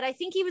that, but I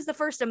think he was the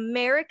first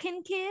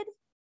American kid,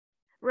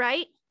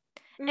 right?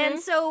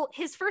 And so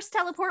his first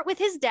teleport with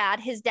his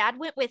dad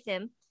went with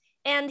him,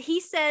 and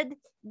he said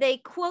they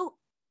quote,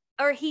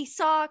 or he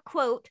saw,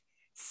 quote,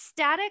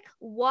 static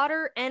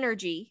water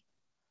energy,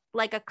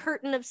 like a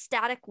curtain of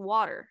static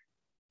water.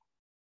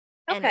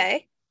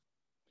 Okay.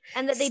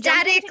 And that they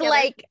static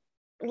like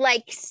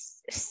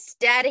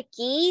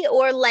staticky,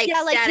 or like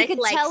static, you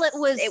could tell it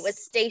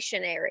was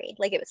stationary,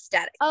 like it was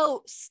static.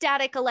 Oh,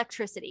 static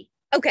electricity.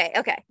 Okay.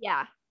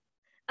 Yeah.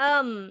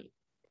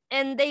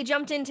 And they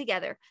jumped in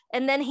together,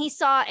 and then he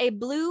saw a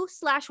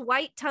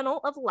blue/white tunnel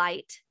of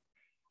light,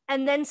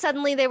 and then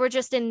suddenly they were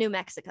just in New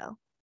Mexico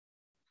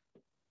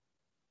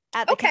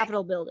at the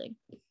Capitol building.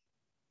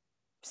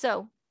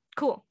 So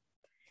cool.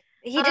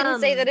 He didn't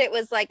say that it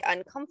was like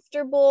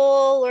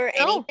uncomfortable or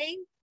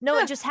anything. No,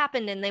 it just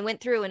happened and they went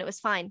through and it was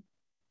fine.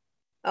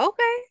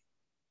 Okay.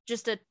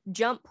 Just a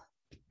jump,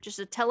 just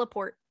a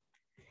teleport.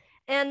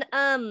 And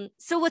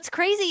so what's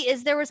crazy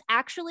is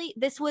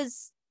this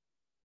was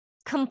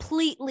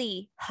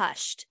completely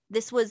hushed.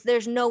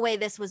 There's no way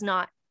this was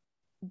not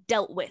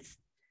dealt with,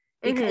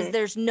 because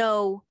there's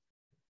no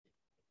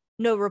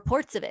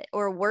reports of it,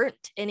 or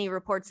weren't any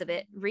reports of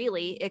it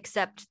really,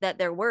 except that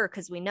there were,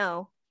 because we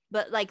know,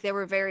 but like there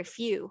were very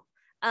few.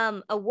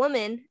 A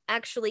woman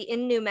actually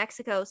in New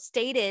Mexico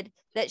stated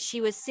that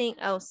she was seeing,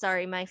 oh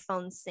sorry, my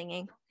phone's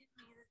singing.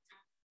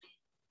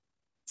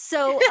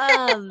 So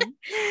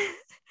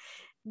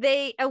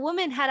a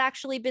woman had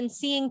actually been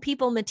seeing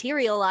people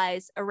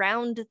materialize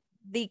around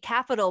the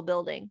Capitol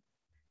building.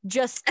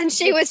 And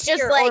she was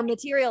just like,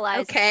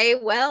 materialize. Okay,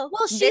 well,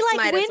 she this like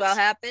might as well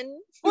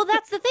happen. Well,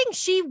 that's the thing.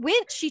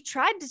 She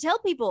tried to tell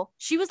people.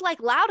 She was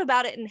like loud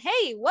about it and,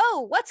 hey,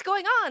 whoa, what's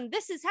going on?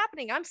 This is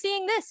happening. I'm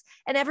seeing this.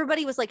 And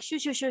everybody was like,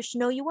 shush, shush, shush.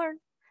 No, you weren't.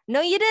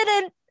 No, you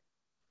didn't.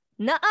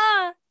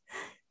 Nuh-uh.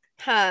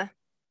 Huh.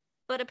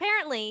 But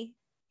apparently.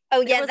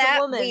 Oh, yeah,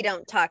 that we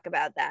don't talk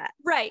about that.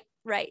 Right.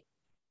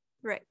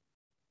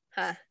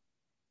 Huh.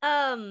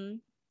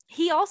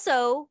 He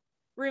also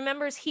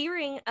remembers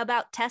hearing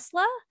about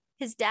Tesla,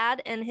 his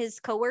dad and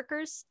his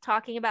coworkers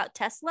talking about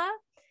Tesla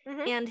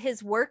and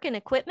his work and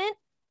equipment,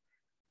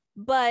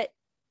 but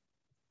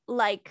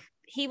like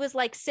he was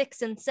like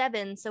 6 and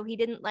 7, so he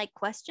didn't like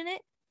question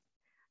it.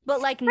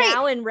 But like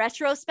now in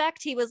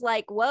retrospect, he was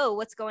like, whoa,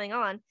 what's going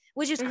on?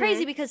 Which is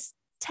crazy because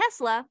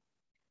Tesla,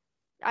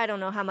 I don't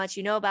know how much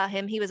you know about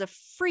him. He was a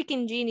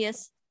freaking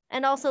genius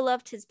and also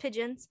loved his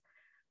pigeons.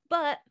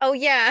 But oh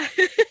yeah.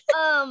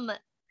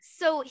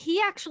 So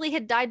he actually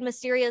had died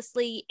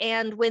mysteriously,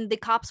 and when the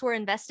cops were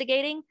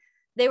investigating,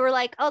 they were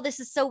like, oh, this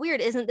is so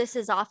weird. Isn't this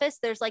his office?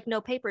 There's like no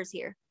papers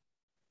here.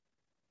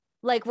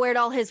 Like, where'd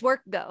all his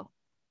work go?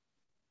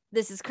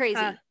 This is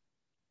crazy.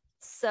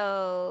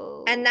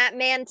 So and that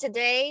man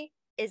today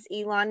is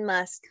Elon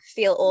Musk.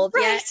 Feel old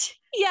yet?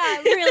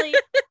 Yeah, really.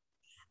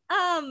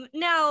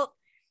 Now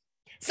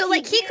so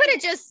like he could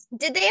have just,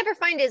 did they ever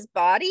find his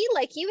body?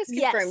 Like he was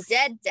confirmed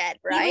dead,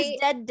 right? He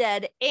was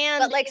dead.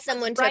 And but like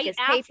someone took his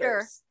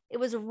papers. It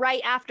was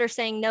right after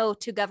saying no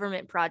to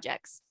government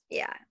projects.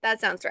 Yeah, that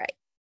sounds right.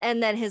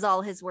 And then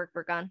all his work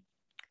were gone.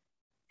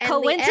 And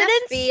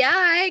coincidence? The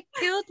FBI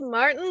killed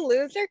Martin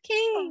Luther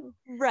King.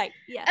 Right.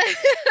 Yeah.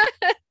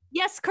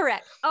 Yes,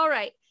 correct. All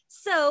right.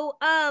 So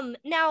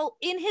now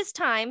in his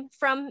time,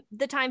 from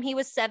the time he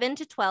was 7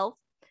 to 12,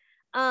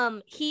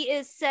 he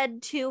is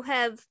said to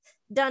have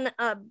done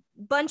a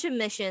bunch of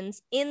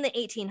missions in the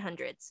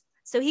 1800s.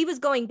 So he was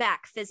going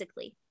back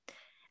physically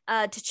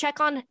to check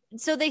on.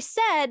 So they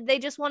said they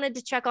just wanted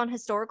to check on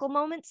historical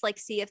moments, like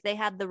see if they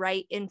had the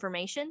right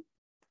information.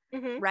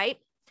 Right.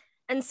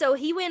 And so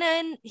he went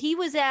in, he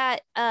was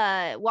at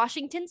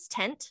Washington's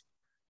tent,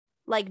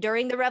 like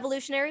during the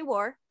Revolutionary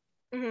War.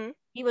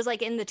 He was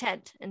like in the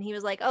tent and he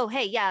was like, oh,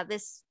 hey, yeah,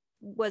 this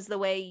was the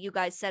way you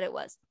guys said it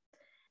was.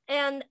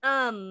 And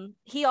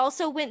he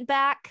also went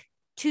back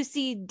to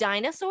see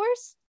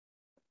dinosaurs,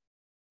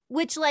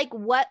 which like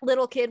what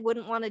little kid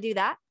wouldn't want to do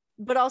that,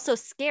 but also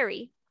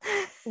scary.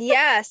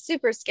 Yeah,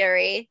 super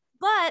scary.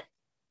 But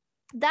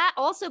that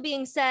also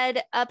being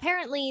said,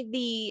 apparently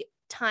the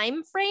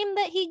time frame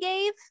that he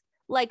gave,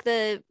 like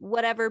the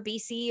whatever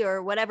BC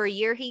or whatever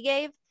year he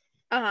gave,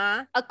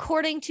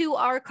 according to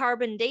our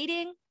carbon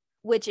dating,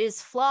 which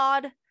is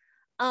flawed,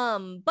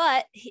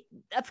 but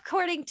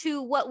according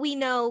to what we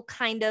know,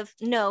 kind of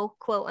know,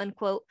 quote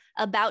unquote,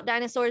 about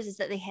dinosaurs, is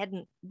that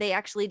they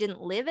actually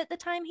didn't live at the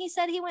time he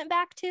said he went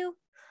back to.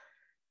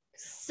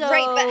 So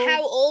right, but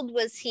how old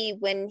was he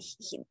when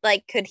he,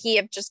 like, could he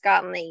have just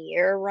gotten the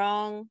year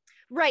wrong?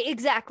 Right,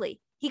 exactly.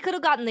 He could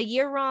have gotten the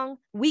year wrong.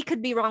 We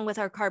could be wrong with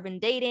our carbon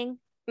dating,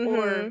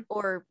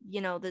 or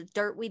you know, the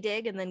dirt we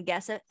dig and then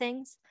guess at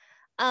things.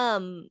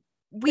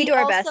 We do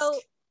our best.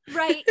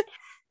 Right.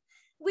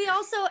 We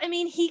also, I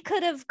mean, he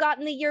could have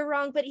gotten the year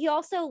wrong, but he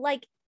also,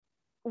 like,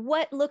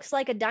 what looks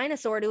like a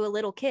dinosaur to a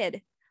little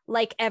kid?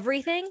 Like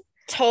everything?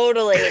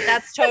 Totally.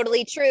 That's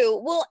totally true.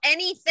 Well,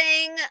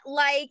 anything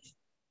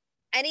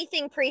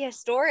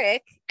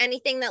prehistoric,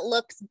 anything that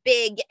looks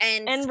big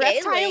and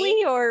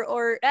reptile-y,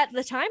 or at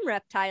the time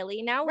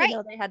reptile-y. Now we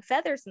know they had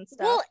feathers and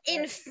stuff. Well,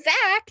 in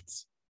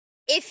fact,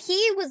 if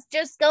he was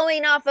just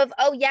going off of,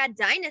 oh yeah,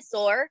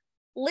 dinosaur,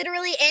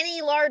 literally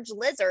any large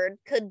lizard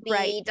could be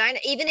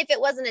even if it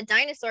wasn't a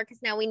dinosaur,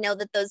 because now we know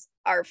that those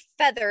are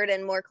feathered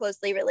and more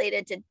closely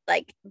related to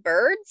like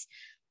birds,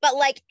 but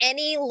like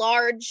any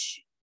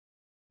large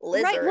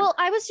lizard. Right. Well,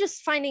 I was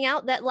just finding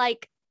out that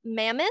like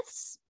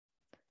mammoths,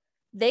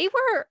 they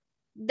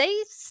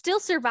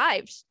still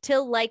survived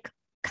till like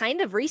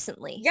kind of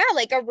recently. Yeah,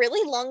 like a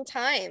really long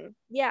time.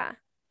 Yeah.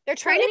 They're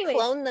trying to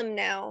clone them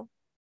now.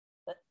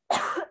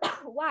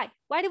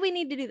 Why do we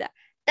need to do that?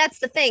 That's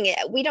the thing.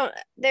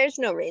 There's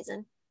no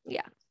reason.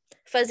 Yeah.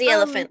 Fuzzy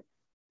elephant.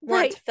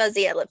 Want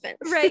fuzzy elephant.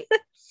 Right.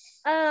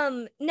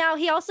 Now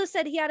he also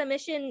said he had a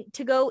mission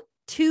to go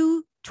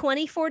to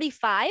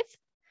 2045,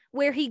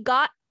 where he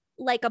got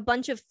like a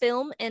bunch of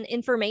film and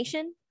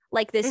information,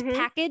 like this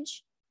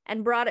package,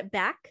 and brought it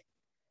back.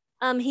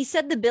 He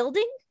said the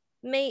building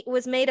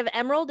was made of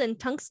emerald and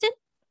tungsten.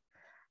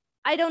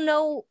 I don't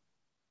know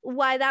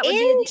why that would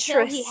be a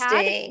detail he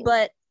had,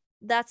 but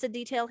that's a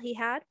detail he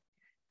had.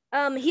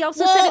 He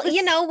also said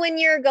you know, when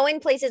you're going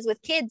places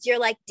with kids, you're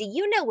like, do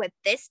you know what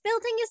this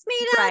building is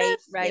made out of?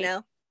 Right. You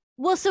know?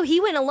 Well, so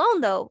he went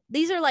alone though.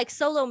 These are like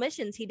solo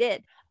missions he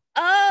did.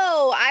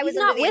 Oh, I was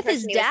not with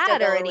his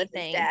dad or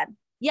anything.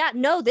 Yeah,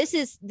 no, this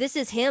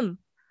is him.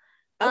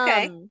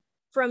 Okay.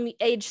 From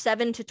age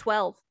 7 to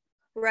 12.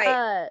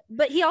 Right.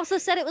 But he also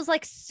said it was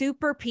like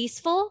super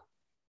peaceful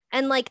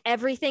and like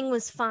everything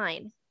was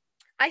fine.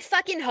 I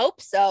fucking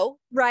hope so.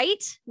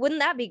 Right?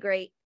 Wouldn't that be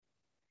great?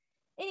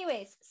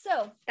 Anyways,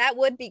 so that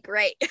would be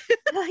great.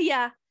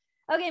 yeah.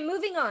 Okay,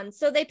 moving on.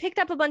 So they picked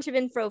up a bunch of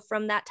info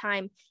from that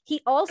time.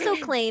 He also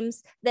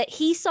claims that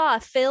he saw a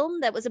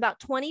film that was about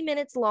 20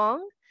 minutes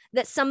long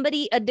that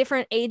somebody, a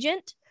different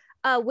agent,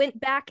 went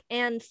back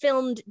and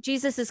filmed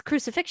Jesus's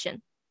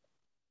crucifixion.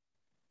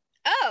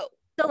 Oh.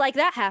 So like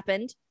that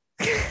happened.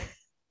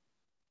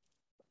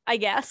 I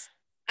guess.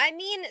 I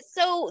mean,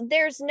 so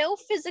there's no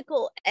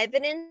physical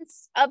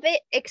evidence of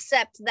it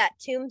except that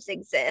tombs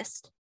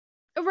exist.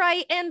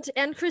 Right,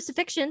 and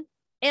crucifixion.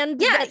 And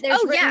that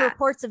there's written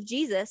reports of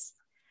Jesus.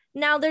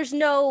 Now there's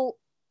no,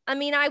 I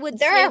mean, I would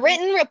there say are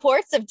written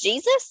reports of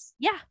Jesus?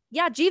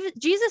 Yeah.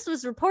 Jesus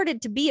was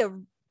reported to be a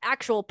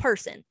actual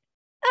person.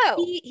 Oh.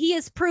 He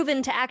is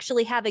proven to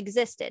actually have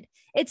existed.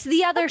 It's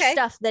the other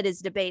stuff that is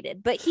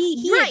debated, but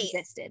he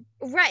existed.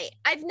 Right.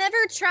 I've never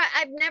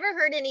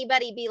heard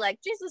anybody be like,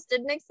 Jesus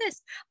didn't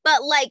exist.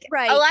 But like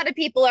a lot of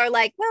people are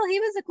like, well,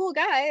 he was a cool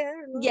guy.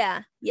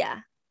 Yeah.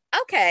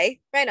 Okay.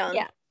 Right on.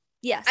 Yeah.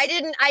 Yes.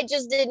 I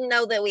just didn't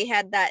know that we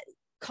had that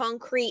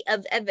concrete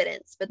of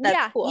evidence, but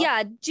that's cool.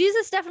 Yeah.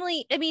 Jesus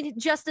definitely, I mean,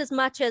 just as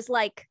much as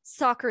like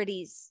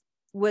Socrates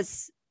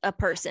was a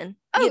person.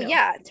 Oh,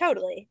 yeah,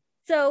 totally.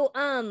 So,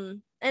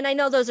 and I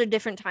know those are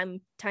different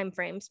time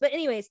frames, but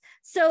anyways,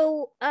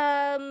 so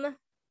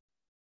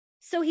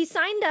he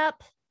signed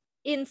up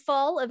in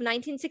fall of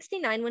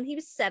 1969 when he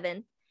was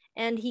 7,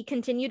 and he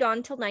continued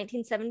on till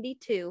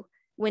 1972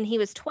 when he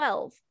was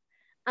 12.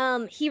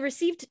 He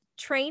received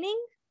training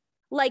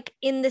like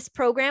in this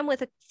program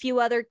with a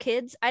few other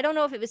kids. I don't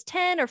know if it was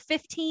 10 or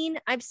 15.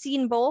 I've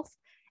seen both,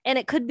 and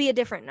it could be a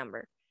different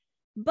number.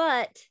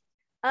 But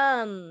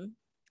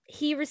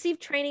he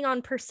received training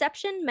on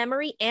perception,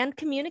 memory, and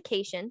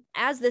communication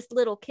as this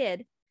little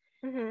kid,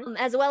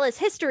 as well as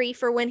history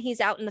for when he's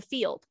out in the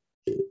field.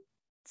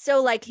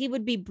 So like he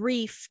would be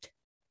briefed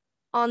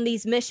on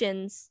these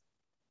missions,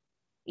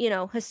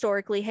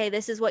 historically, hey,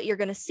 this is what you're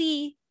going to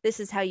see.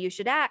 This is how you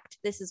should act.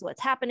 This is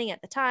what's happening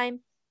at the time,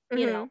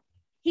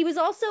 He was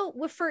also,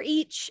 for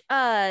each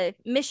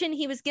mission,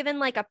 he was given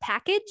like a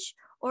package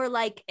or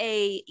like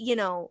a,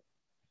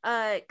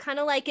 kind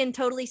of like in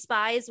Totally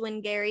Spies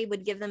when Gary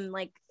would give them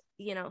like,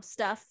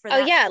 stuff for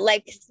that. Oh yeah,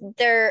 like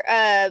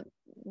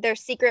their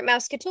secret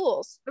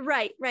Mouseketools.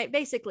 Right,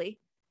 basically.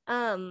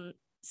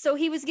 So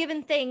he was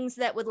given things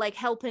that would like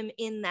help him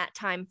in that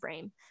time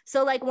frame.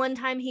 So like one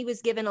time he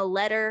was given a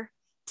letter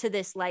to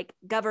this like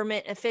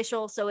government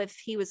official. So if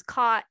he was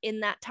caught in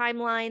that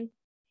timeline,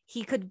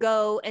 he could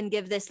go and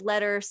give this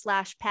letter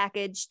 /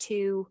 package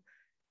to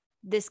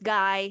this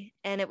guy,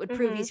 and it would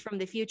prove he's from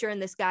the future,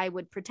 and this guy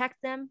would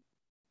protect them.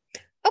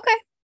 Okay.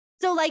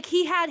 So like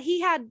he had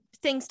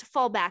things to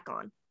fall back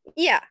on.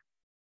 Yeah.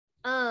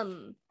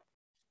 I'm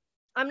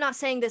not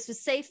saying this was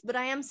safe, but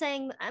I am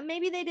saying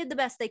maybe they did the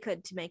best they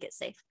could to make it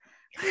safe.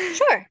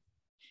 Sure.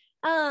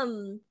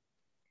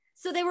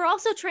 So they were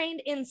also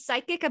trained in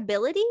psychic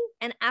ability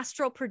and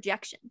astral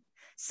projection.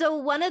 So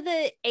one of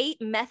the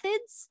 8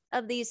 methods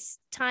of these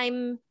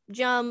time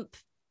jump,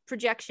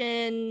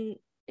 projection,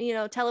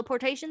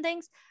 teleportation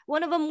things,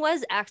 one of them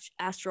was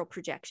astral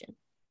projection.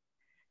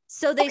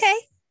 So they,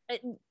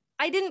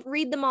 I didn't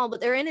read them all, but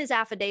they're in his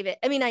affidavit.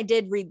 I mean, I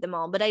did read them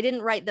all, but I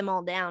didn't write them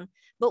all down.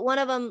 But one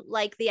of them,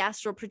 like the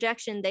astral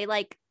projection, they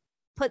like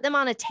put them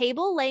on a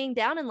table laying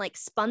down and like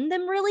spun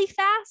them really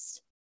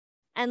fast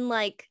and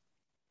like,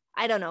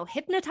 I don't know,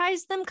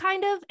 hypnotized them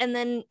kind of, and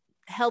then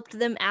helped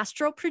them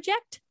astral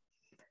project.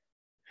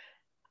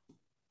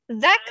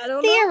 That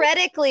could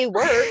theoretically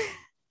work.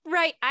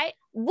 Right.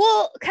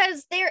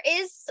 Because there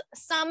is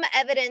some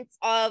evidence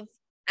of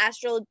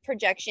astral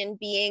projection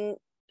being,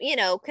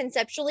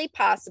 conceptually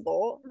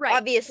possible. Right.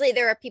 Obviously,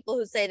 there are people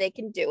who say they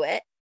can do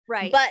it.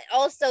 Right. But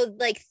also,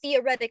 like,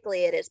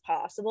 theoretically, it is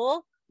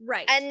possible.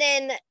 Right. And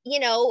then,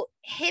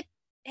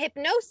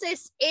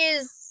 hypnosis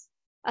is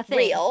a thing.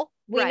 Real.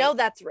 We know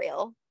that's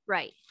real.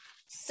 Right.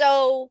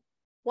 So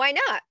why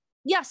not?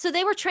 Yeah. So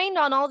they were trained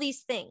on all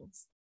these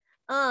things.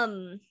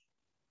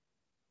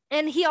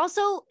 And he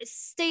also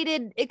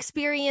stated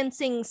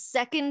experiencing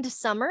second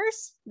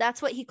summers. That's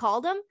what he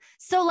called them.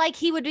 So like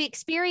he would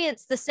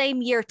experience the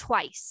same year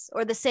twice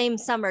or the same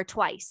summer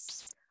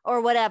twice or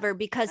whatever,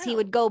 because he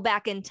would go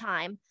back in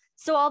time.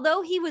 So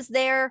although he was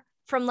there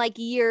from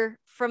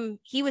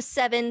he was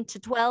 7 to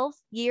 12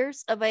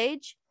 years of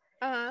age,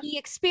 he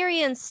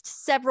experienced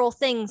several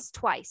things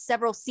twice,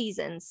 several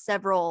seasons,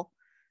 several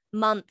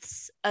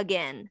months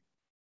again.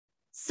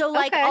 So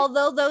like,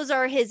 although those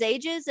are his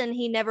ages and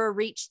he never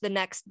reached the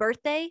next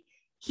birthday,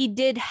 he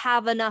did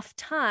have enough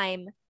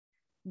time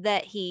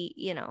that he,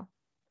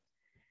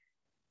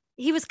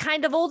 he was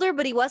kind of older,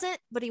 but he wasn't,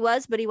 but he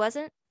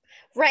wasn't.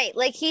 Right.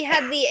 Like he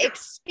had the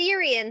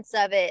experience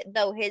of it,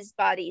 though his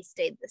body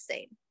stayed the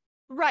same.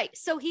 Right.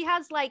 So he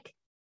has like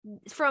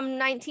from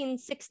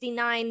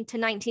 1969 to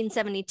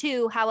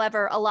 1972.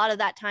 However, a lot of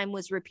that time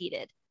was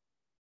repeated.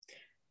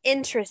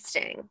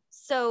 Interesting.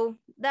 So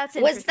that's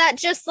Was interesting. that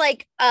just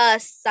like a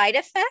side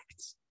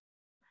effect?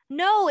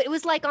 No, it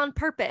was like on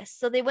purpose.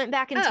 So they went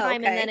back in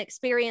time and okay. then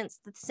experienced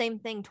the same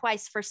thing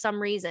twice for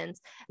some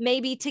reasons.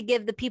 Maybe to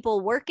give the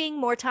people working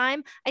more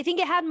time. I think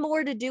it had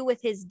more to do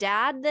with his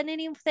dad than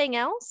anything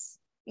else.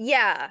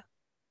 Yeah.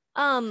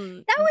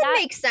 That would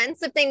make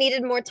sense if they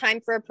needed more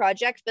time for a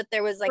project, but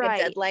there was like a Right.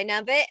 deadline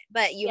of it,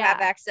 but you Yeah.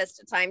 have access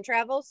to time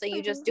travel, so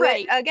you just do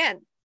Right. it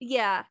again.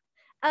 Yeah.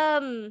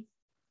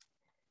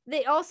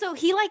 They also,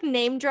 he like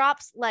name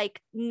drops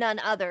like none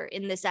other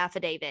in this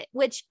affidavit,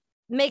 which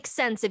makes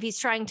sense. If he's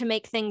trying to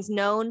make things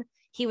known,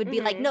 he would be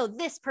like, Mhm. no,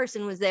 this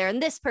person was there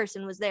and this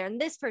person was there and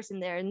this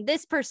person there and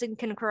this person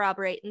can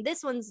corroborate and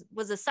this one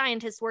was a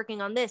scientist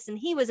working on this and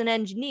he was an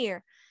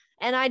engineer,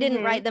 and I didn't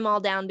Mhm. write them all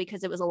down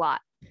because it was a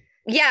lot.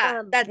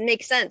 Yeah, that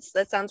makes sense.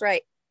 That sounds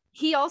right.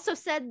 He also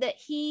said that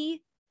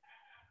he,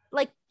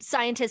 like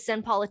scientists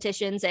and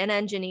politicians and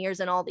engineers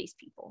and all these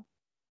people,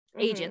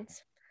 Mhm.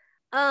 agents,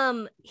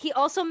 he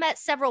also met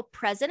several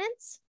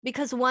presidents,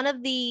 because one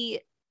of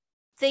the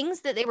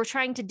things that they were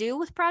trying to do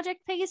with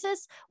Project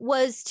Pegasus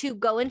was to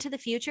go into the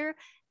future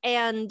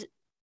and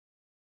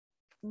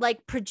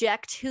like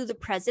project who the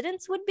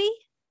presidents would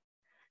be.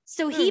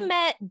 So he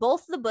met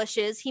both the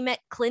Bushes, he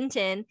met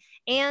Clinton,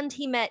 and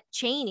he met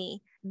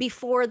Cheney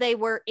before they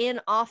were in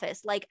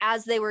office, like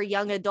as they were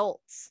young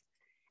adults,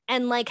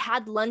 and like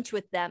had lunch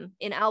with them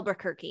in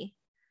Albuquerque.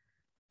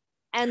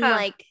 And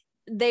like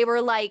they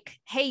were like,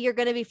 hey, you're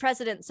going to be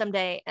president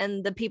someday.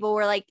 And the people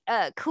were like,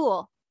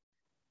 cool.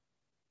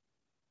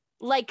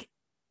 Like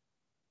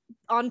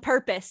on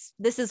purpose.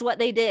 This is what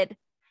they did.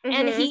 Mhm.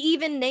 And he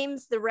even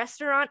names the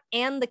restaurant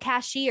and the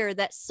cashier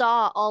that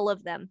saw all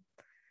of them.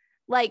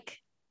 Like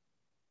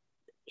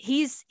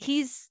he's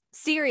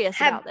serious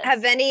about this.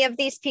 Have any of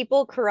these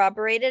people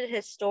corroborated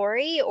his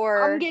story,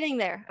 or I'm getting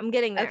there.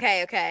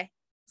 Okay.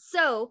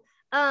 So,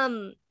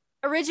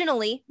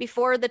 originally,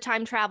 before the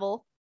time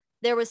travel,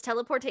 there was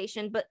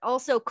teleportation, but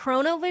also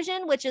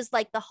chronovision, which is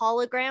like the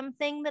hologram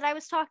thing that I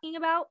was talking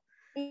about.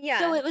 Yeah.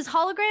 So it was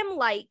hologram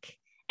like,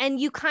 and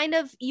you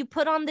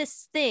put on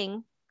this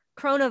thing,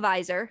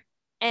 chronovisor,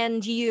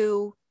 and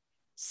you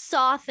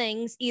saw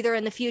things either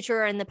in the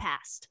future or in the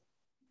past.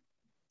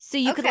 So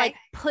you could like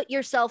put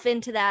yourself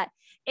into that.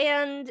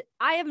 And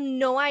I have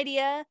no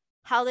idea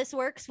how this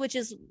works, which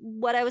is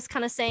what I was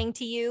kind of saying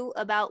to you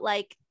about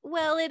like,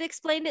 well, it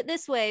explained it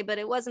this way, but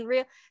it wasn't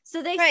real.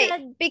 So they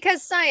said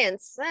because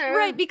science.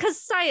 Right,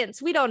 because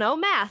science, we don't know,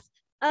 math.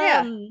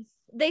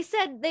 They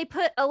said they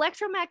put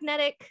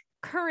electromagnetic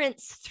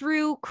currents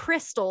through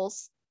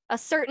crystals, a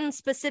certain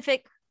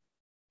specific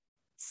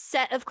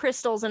set of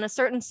crystals in a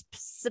certain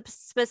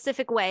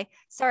specific way.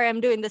 Sorry,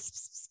 I'm doing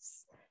this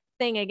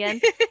thing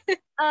again.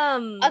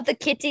 The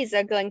kitties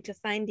are going to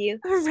find you.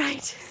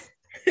 Right.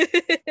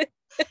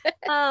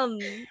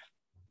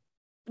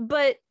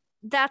 But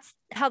that's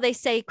how they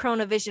say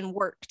chronovision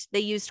worked. They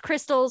used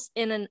crystals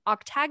in an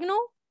octagonal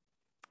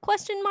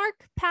question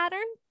mark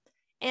pattern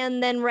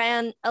and then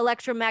ran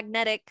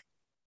electromagnetic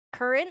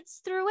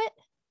currents through it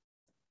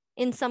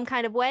in some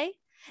kind of way.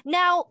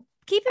 Now,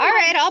 keep in mind, all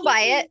right, I'll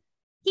buy it.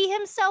 He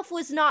himself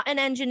was not an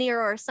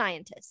engineer or a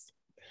scientist.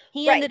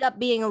 He ended up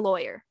being a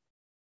lawyer.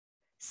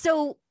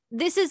 So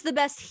this is the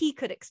best he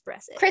could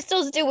express it.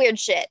 Crystals do weird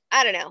shit.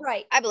 I don't know.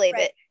 Right. I believe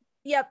it.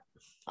 Yep.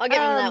 I'll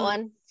give him that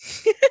one.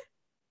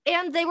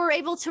 And they were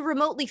able to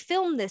remotely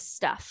film this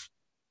stuff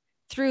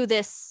through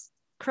this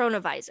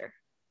chronovisor,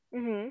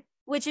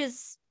 which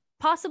is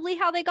possibly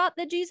how they got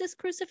the Jesus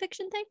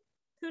crucifixion thing.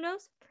 Who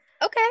knows?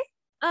 Okay.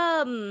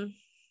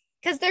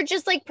 Because they're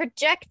just like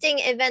projecting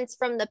events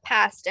from the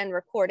past and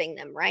recording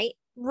them, right?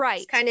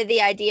 Right. It's kind of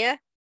the idea.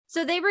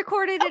 So they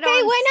recorded it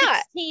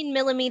on 16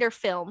 millimeter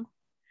film.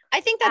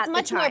 I think that's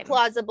much more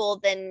plausible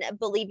than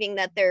believing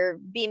that they're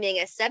beaming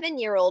a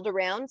 7-year-old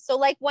around. So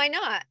like, why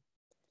not?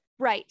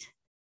 Right.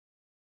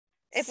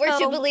 If we're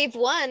to believe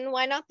one,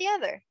 why not the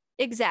other?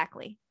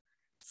 Exactly.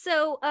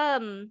 So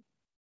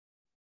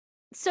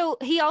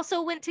he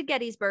also went to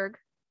Gettysburg,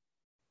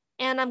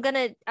 and I'm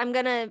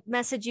gonna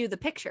message you the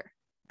picture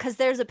because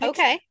there's a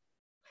picture. Okay.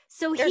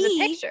 So there's a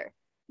picture.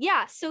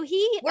 Yeah. So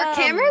were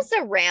cameras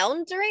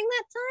around during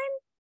that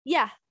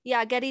time?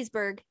 Yeah.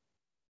 Gettysburg.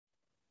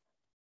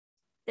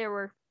 There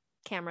were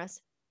cameras.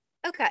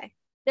 Okay.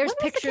 There's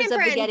pictures of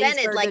the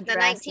Gettysburg like Address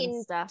the 19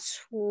 and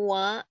stuff.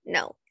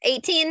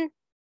 18.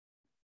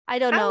 I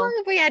don't know. How long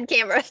have we had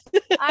cameras?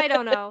 I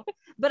don't know.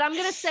 But I'm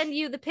gonna send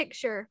you the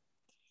picture.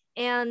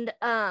 And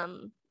I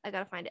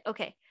gotta find it.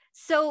 Okay.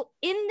 So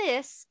in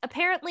this,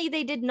 apparently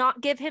they did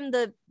not give him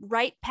the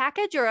right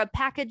package or a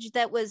package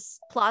that was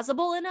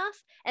plausible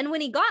enough. And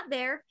when he got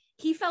there,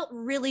 he felt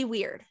really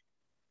weird.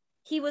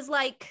 He was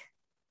like,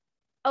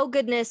 oh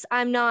goodness,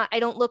 I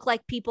don't look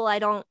like people.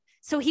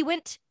 So he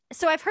went,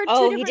 so I've heard two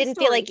different he didn't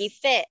stories. feel like he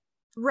fit.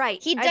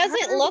 Right. He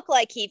doesn't look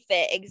like he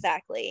fit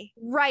exactly.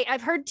 Right.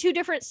 I've heard two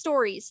different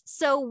stories.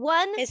 So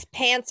his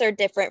pants are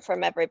different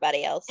from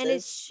everybody else's. And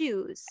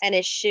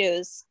his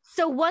shoes.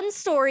 So one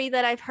story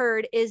that I've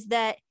heard is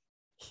that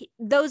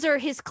those are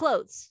his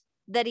clothes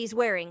that he's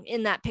wearing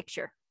in that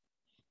picture.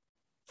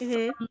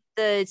 Mm-hmm.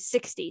 the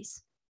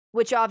 60s,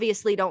 which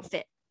obviously don't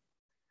fit.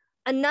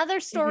 Another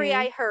story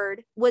I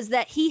heard was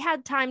that he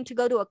had time to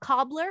go to a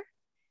cobbler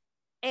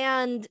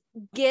and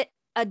get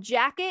a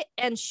jacket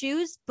and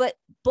shoes, but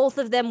both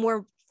of them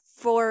were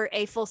for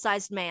a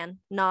full-sized man,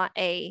 not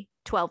a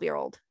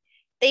 12-year-old.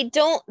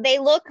 They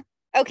look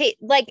okay,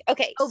 like,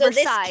 okay,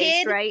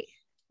 Oversized, so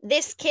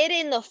this kid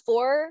in the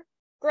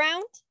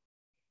foreground,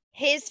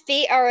 his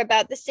feet are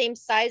about the same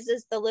size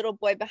as the little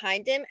boy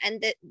behind him,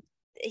 and that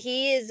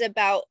he is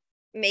about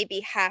maybe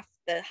half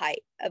the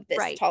height of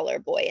this taller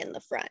boy in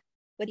the front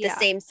with the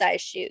same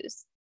size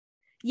shoes.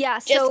 Yeah,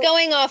 so just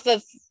going off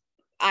of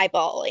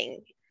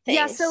eyeballing things.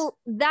 Yeah, so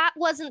that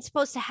wasn't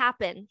supposed to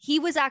happen. He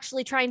was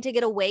actually trying to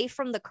get away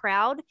from the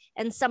crowd,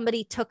 and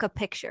somebody took a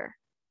picture.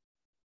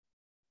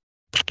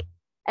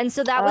 And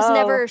so that was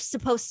never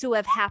supposed to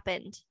have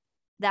happened,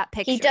 that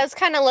picture. He does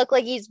kind of look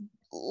like he's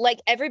like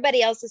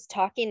everybody else is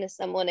talking to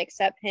someone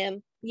except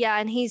him. Yeah,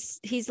 and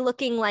he's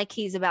looking like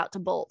he's about to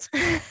bolt.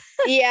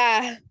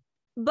 Yeah.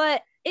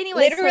 But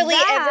anyway, literally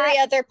every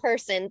other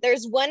person.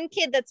 There's one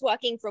kid that's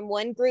walking from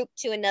one group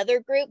to another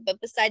group,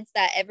 but besides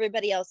that,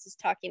 everybody else is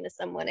talking to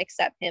someone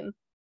except him.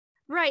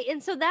 Right.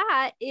 And so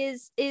that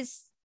is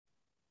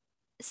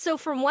so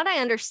from what I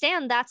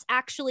understand, that's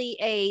actually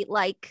a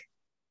like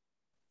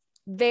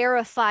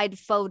verified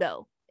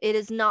photo. It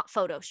is not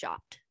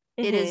photoshopped.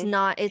 It is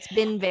not, it's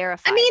been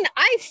verified. I mean,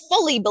 I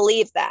fully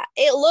believe that.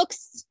 It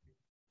looks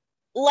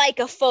like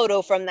a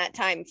photo from that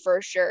time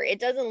for sure. It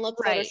doesn't look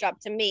photoshopped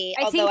to me.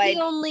 I think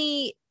the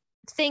only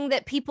thing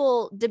that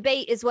people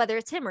debate is whether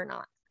it's him or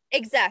not.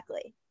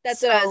 Exactly.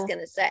 That's what I was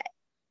gonna say.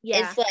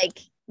 Yeah. It's like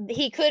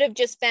he could have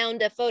just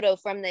found a photo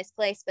from this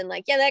place, been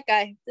like, yeah, that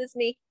guy, this is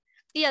me.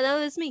 Yeah, that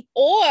was me.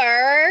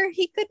 Or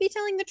he could be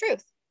telling the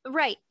truth.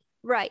 Right.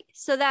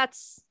 So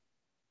that's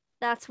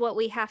what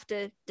we have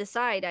to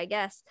decide, I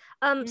guess.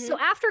 So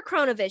after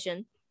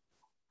Chronovision,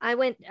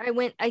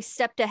 I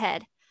stepped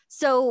ahead.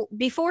 So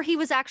before he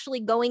was actually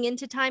going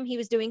into time, he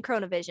was doing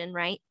Chronovision,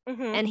 right?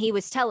 And he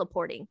was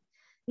teleporting.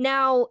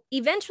 Now,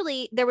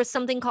 eventually there was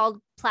something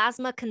called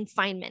plasma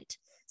confinement.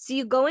 So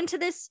you go into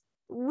this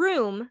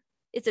room,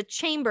 it's a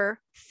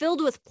chamber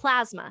filled with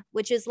plasma,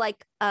 which is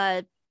like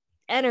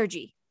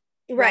energy,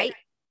 right?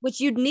 Which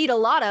you'd need a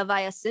lot of,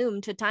 I assume,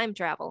 to time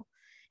travel.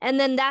 And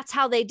then that's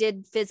how they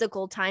did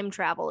physical time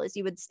travel, is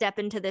you would step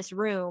into this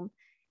room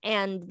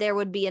and there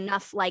would be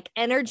enough like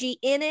energy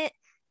in it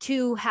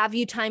to have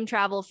you time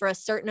travel for a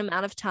certain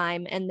amount of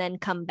time and then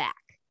come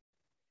back.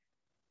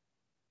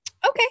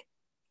 Okay.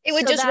 It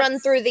would just run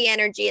through the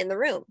energy in the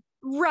room.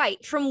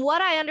 Right. From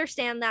what I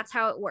understand, that's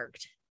how it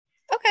worked.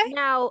 Okay.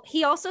 Now,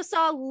 he also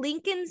saw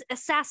Lincoln's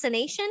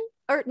assassination,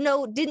 or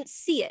no, didn't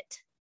see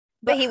it.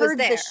 But he was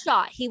there. The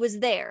shot. He was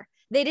there.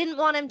 They didn't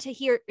want him to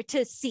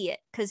see it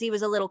because he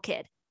was a little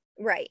kid.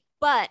 Right.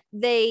 But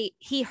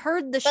he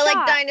heard the shot.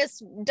 But like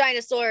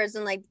dinosaurs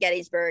and like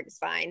Gettysburg is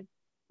fine.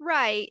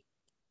 Right.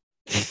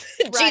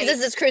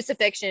 Jesus'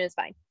 crucifixion is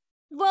fine.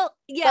 Well,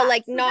 yeah. But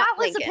like so not that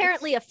was Lincoln.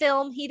 Apparently a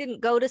film. He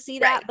didn't go to see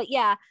that, but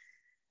yeah.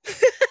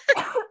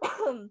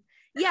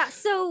 Yeah,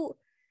 so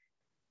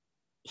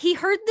he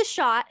heard the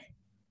shot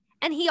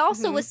and he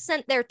also was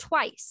sent there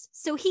twice.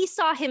 So he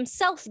saw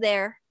himself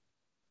there.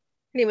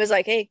 And he was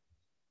like, hey.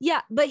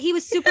 Yeah, but he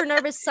was super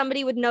nervous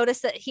somebody would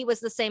notice that he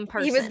was the same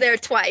person. He was there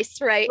twice,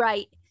 right?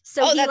 Right.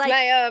 So that's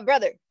my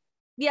brother.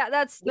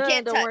 Yeah, we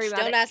can't don't touch. worry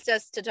about Don't ask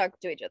us to talk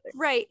to each other.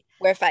 Right.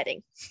 We're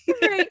fighting.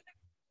 Right.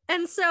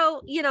 And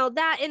so,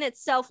 that in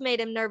itself made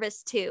him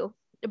nervous too.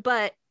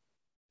 But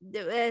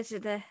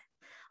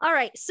all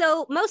right.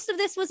 So most of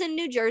this was in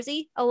New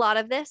Jersey, a lot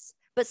of this,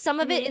 but some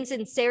of it is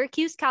in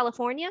Syracuse,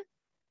 California,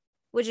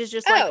 which is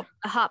just like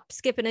a hop,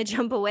 skip, and a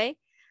jump away.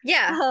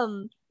 Yeah.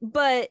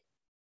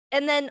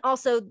 And then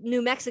also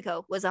New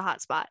Mexico was a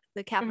hot spot,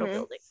 the Capitol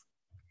building.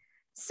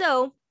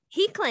 So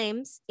he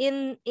claims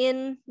in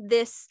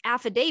this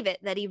affidavit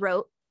that he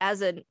wrote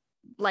as a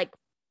like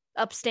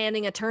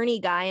upstanding attorney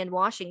guy in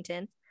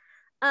Washington,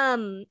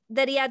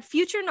 that he had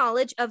future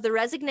knowledge of the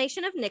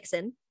resignation of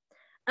Nixon,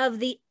 of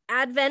the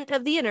advent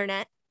of the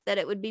internet, that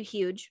it would be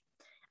huge,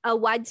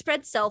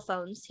 widespread cell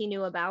phones he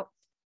knew about.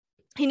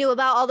 He knew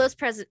about all those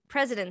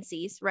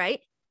presidencies, right?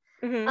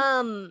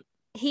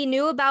 He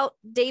knew about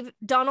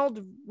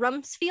Donald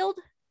Rumsfeld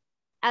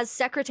as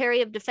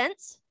Secretary of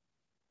Defense.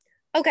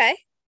 Okay.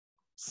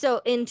 So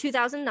in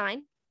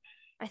 2009,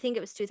 I think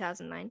it was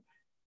 2009.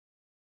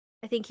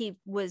 I think he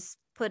was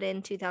put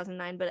in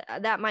 2009, but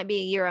that might be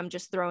a year I'm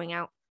just throwing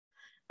out.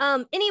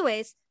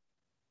 Anyways,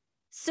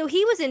 so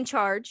he was in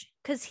charge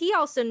because he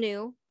also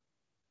knew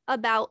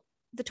about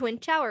the Twin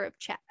Tower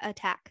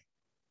attack.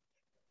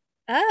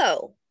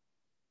 Oh.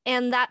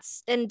 And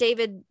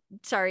Donald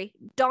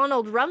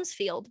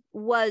Rumsfeld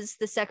was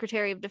the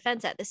Secretary of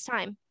Defense at this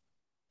time.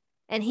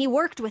 And he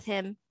worked with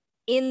him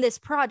in this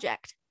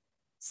project.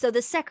 So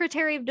the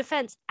Secretary of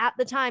Defense at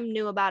the time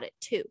knew about it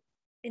too.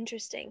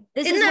 Interesting.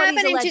 Didn't that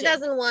happen in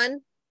 2001?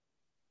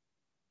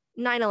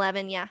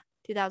 9/11, yeah,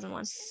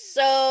 2001.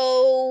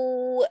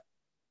 So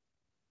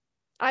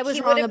I was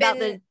wrong about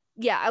wrong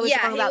about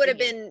he would have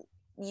been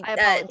I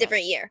apologize.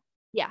 different year.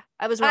 Yeah,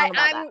 I was wrong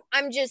about that.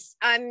 I'm just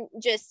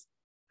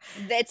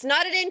it's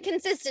not an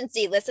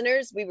inconsistency,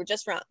 listeners. We were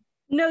just wrong.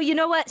 No, you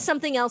know what?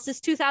 Something else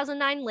is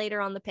 2009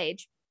 later on the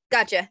page.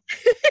 Gotcha.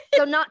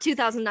 So not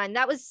 2009.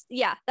 That was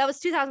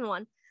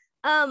 2001.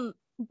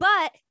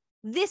 But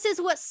this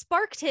is what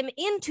sparked him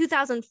in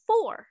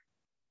 2004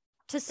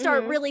 to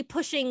start really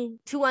pushing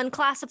to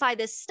unclassify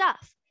this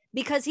stuff,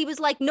 because he was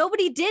like,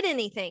 nobody did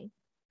anything.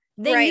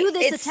 They knew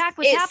this attack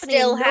was happening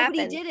and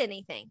nobody did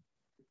anything.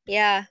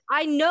 Yeah.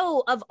 I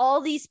know of all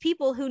these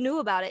people who knew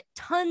about it,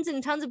 tons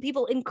and tons of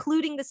people,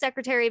 including the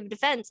Secretary of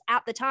Defense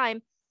at the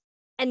time,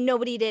 and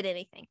nobody did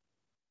anything.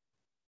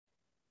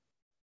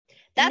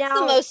 That's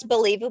the most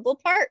believable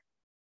part.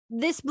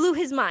 This blew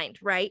his mind,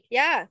 right?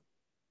 Yeah.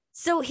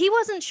 So he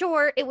wasn't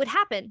sure it would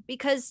happen,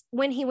 because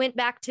when he went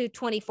back to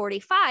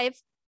 2045,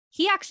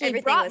 he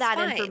actually brought that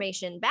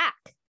information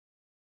back.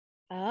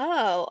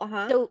 Oh,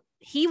 So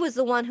he was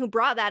the one who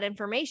brought that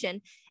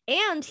information,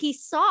 and he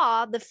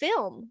saw the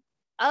film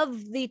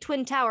of the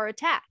Twin Tower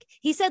attack.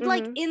 He said,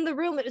 like, in the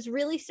room, it was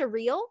really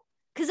surreal,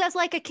 because as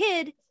like a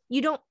kid,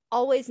 you don't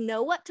always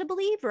know what to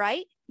believe,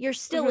 right? You're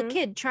still a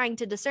kid trying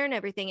to discern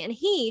everything. And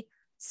he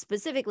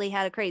specifically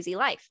had a crazy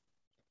life,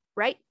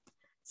 right?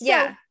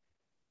 So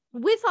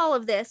with all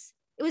of this,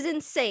 it was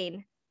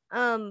insane.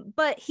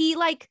 But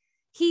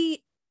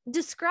he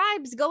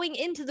describes going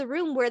into the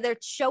room where they're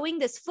showing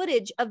this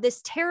footage of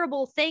this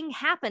terrible thing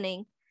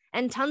happening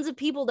and tons of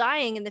people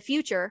dying in the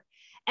future.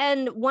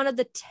 And one of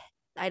the,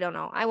 I don't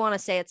know, I want to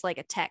say it's like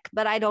a tech,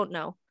 but I don't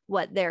know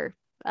what their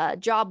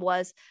job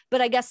was.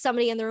 But I guess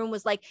somebody in the room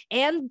was like,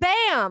 and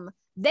bam,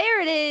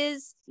 there it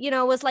is,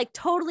 was like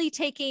totally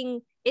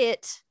taking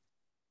it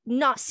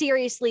not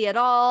seriously at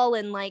all.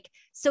 And like,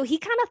 so he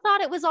kind of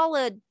thought it was all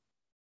a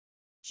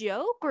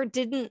joke or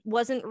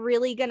wasn't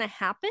really gonna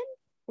happen,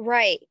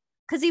 right?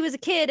 Because he was a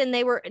kid and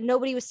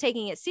nobody was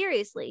taking it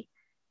seriously.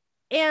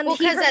 And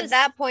because at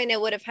that point it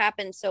would have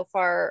happened so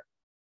long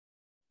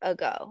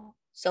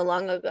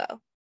ago,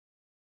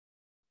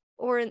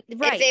 or right, if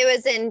it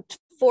was in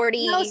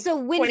 40. No, so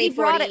when he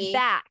brought it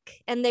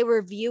back and they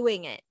were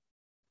viewing it,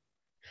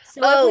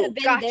 so it would have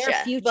been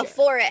their future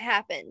before it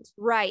happened,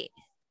 right?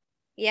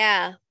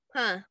 Yeah.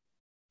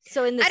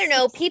 So I don't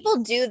know, people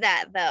do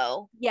that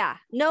though. Yeah,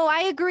 no,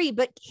 I agree,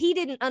 but he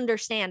didn't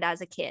understand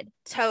as a kid.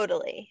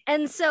 Totally.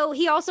 And so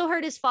he also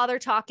heard his father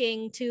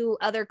talking to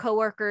other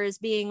coworkers,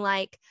 being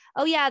like,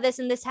 oh yeah, this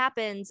and this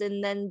happens.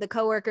 And then the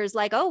coworkers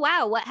like, oh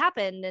wow, what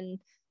happened? And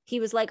he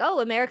was like, oh,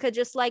 America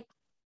just like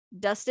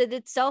dusted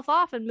itself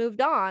off and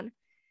moved on.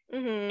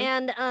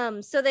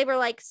 And so they were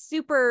like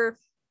super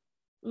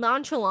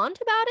nonchalant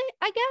about it,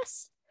 I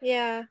guess.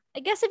 Yeah.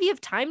 I guess if you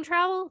have time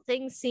travel,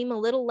 things seem a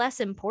little less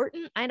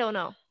important. I don't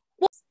know.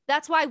 Well,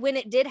 that's why when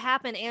it did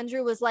happen,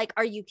 Andrew was like,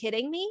 are you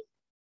kidding me?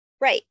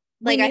 Right.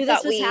 Like, I knew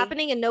this was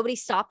happening and nobody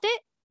stopped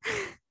it.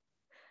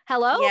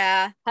 Hello?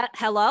 Yeah.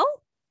 Hello?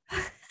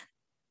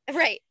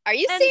 Right. Are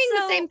you seeing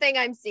the same thing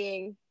I'm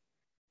seeing?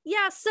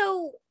 Yeah.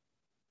 So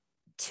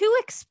to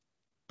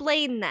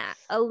explain that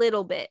a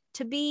little bit,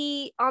 to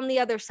be on the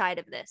other side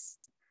of this,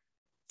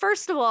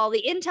 first of all,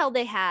 the intel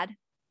they had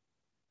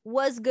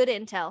was good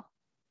intel.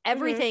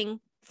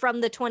 Everything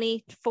from the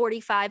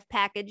 2045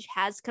 package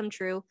has come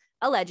true,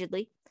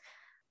 allegedly.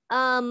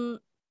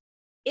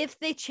 If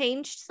they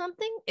changed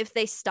something, if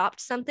they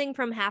stopped something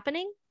from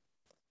happening,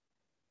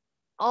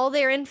 all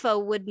their info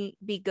wouldn't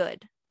be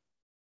good.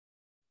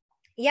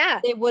 Yeah.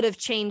 They would have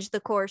changed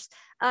the course.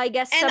 I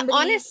guess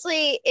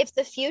honestly, if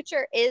the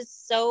future is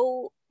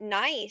so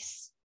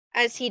nice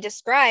as he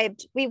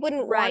described, we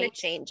wouldn't want to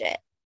change it.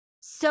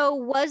 So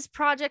was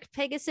Project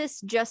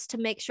Pegasus just to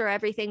make sure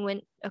everything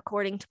went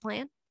according to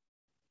plan?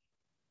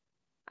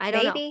 I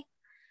don't know.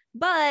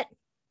 But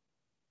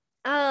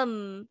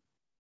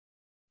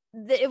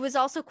it was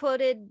also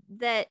quoted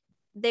that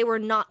they were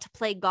not to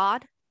play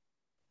God,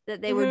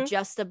 that they were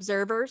just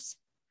observers.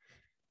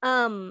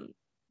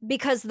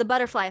 Because the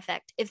butterfly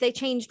effect, if they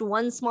changed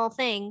one small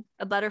thing,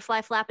 a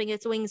butterfly flapping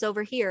its wings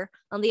over here,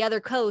 on the other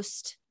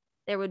coast,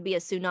 there would be a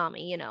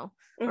tsunami,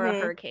 or a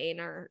hurricane,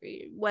 or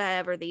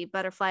whatever the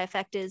butterfly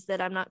effect is that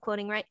I'm not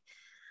quoting right.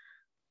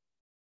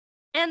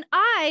 And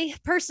I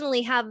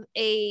personally have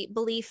a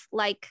belief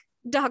like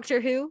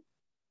Doctor Who,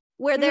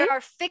 where there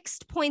are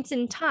fixed points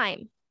in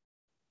time.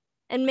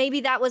 And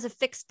maybe that was a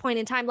fixed point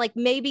in time. Like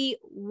maybe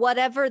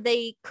whatever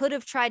they could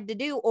have tried to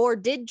do or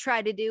did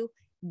try to do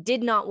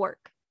did not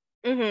work.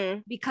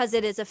 Because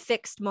it is a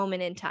fixed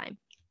moment in time.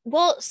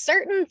 Well,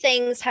 certain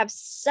things have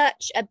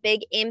such a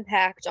big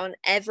impact on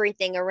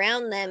everything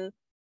around them.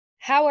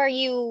 How are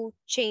you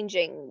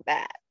changing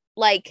that?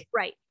 Like,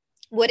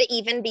 would it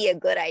even be a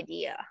good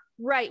idea?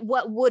 Right.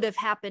 What would have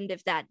happened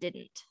if that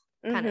didn't,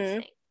 kind of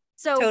thing.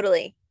 So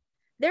totally.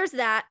 There's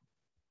that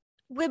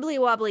wibbly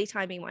wobbly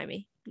timey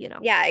wimey,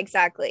 Yeah,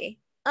 exactly.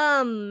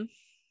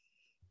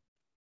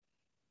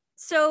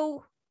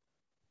 So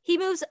he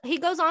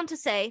goes on to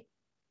say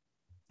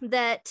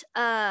that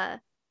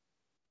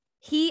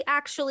he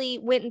actually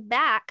went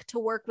back to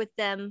work with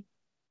them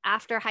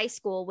after high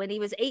school when he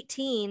was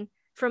 18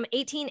 From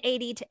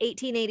 1880 to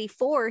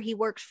 1884, he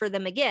worked for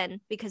them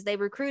again because they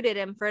recruited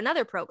him for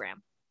another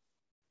program.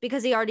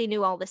 Because he already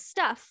knew all this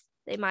stuff,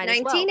 they might as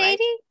well,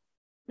 1980? right?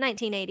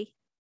 1980.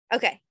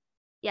 Okay.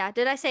 Yeah,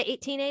 did I say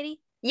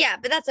 1880? Yeah,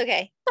 but that's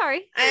okay.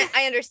 Sorry.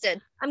 I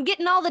understood. I'm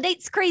getting all the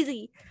dates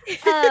crazy.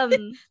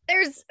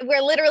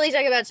 We're literally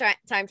talking about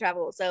time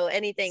travel, so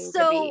anything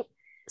could be.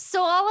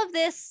 So all of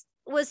this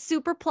was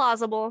super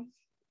plausible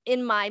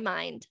in my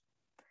mind.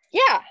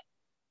 Yeah.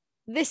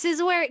 This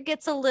is where it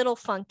gets a little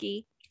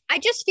funky. I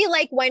just feel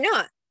like, why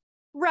not?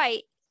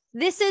 Right.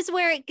 This is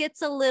where it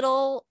gets a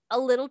little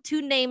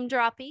too name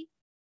droppy,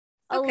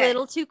 a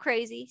little too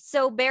crazy.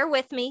 So bear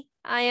with me.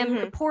 I am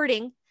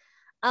reporting,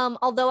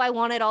 although I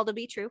want it all to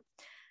be true.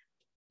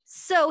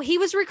 So he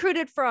was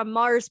recruited for a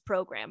Mars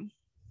program.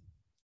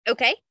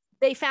 Okay.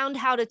 They found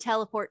how to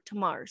teleport to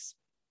Mars.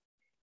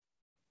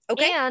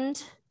 Okay.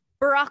 And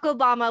Barack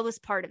Obama was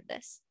part of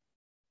this.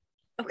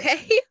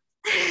 Okay.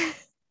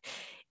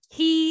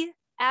 He,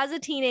 as a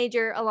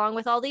teenager, along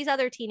with all these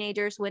other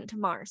teenagers, went to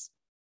Mars.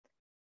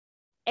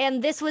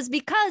 And this was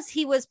because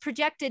he was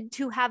projected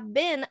to have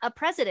been a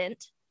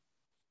president.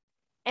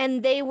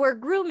 And they were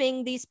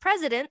grooming these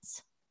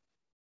presidents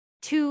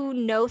to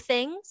know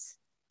things,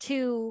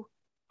 to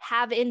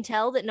have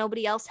intel that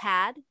nobody else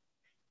had,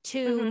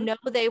 to know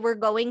they were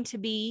going to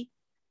be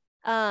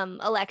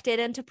elected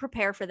and to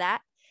prepare for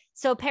that.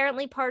 So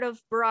apparently part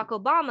of Barack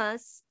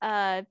Obama's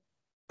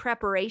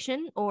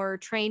preparation or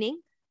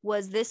training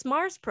was this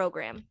Mars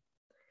program.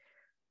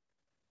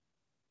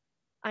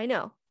 I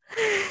know.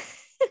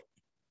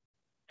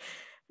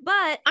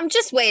 But I'm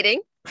just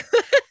waiting.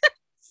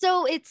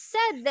 So it's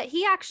said that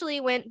he actually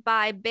went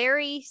by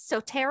Barry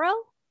Soetoro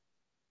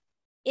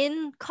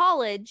in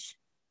college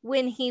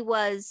when he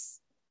was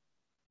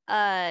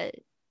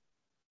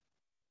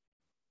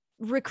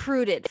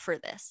recruited for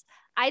this.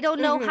 I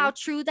don't know how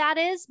true that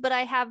is, but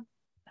I have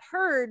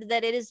heard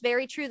that it is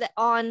very true that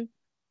on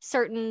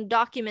certain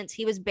documents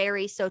he was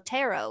Barry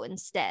Soetoro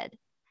instead.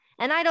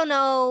 And I don't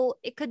know,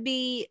 it could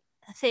be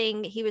a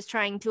thing he was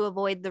trying to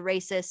avoid the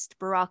racist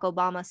Barack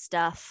Obama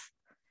stuff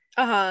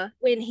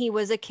when he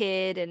was a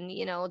kid, and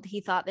you know, he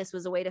thought this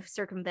was a way to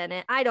circumvent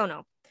it. I don't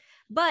know.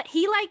 But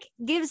he like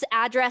gives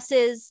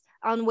addresses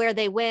on where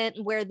they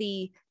went, where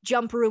the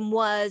jump room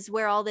was,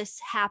 where all this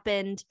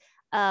happened.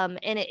 And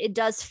it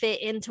does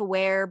fit into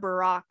where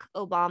Barack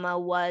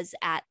Obama was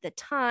at the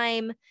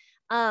time.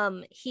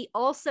 He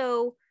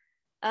also,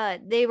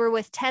 they were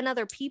with 10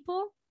 other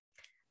people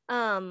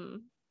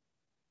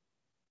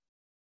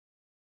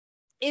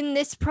in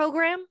this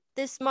program,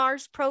 this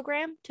Mars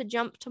program to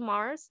jump to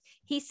Mars.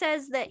 He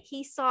says that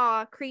he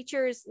saw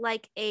creatures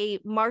like a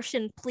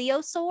Martian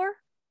plesiosaur,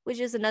 which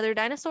is another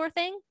dinosaur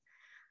thing,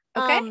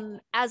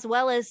 as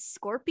well as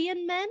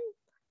scorpion men.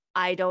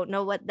 I don't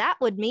know what that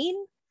would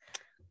mean.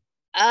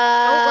 Don't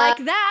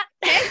like that.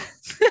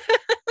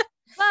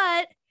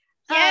 But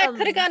yeah,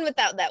 could have gone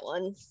without that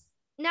one.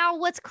 Now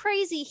what's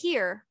crazy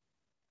here,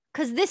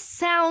 because this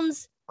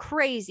sounds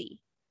crazy,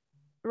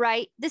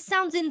 right? This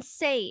sounds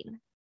insane.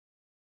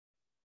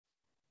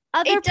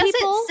 It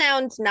doesn't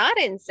sound not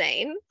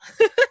insane.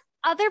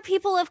 Other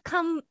people have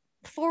come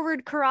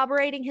forward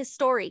corroborating his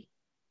story.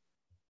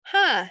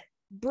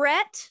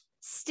 Brett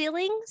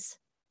Stillings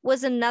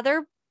was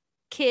another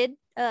kid,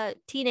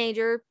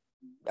 teenager,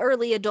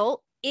 early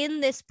adult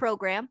in this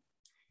program,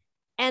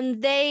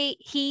 and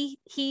he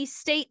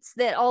states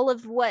that all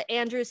of what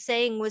Andrew's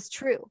saying was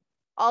true.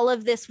 All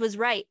of this was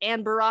right,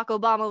 and Barack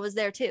Obama was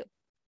there too.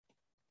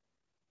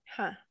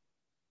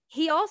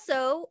 He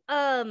also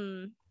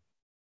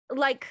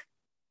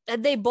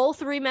they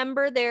both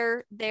remember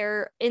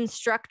their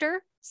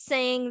instructor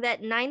saying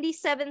that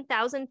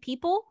 97,000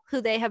 people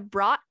who they have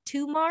brought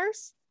to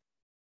Mars,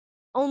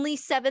 only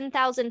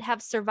 7,000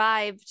 have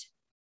survived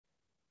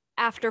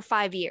after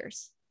 5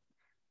 years.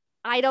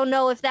 I don't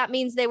know if that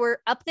means they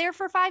were up there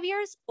for 5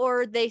 years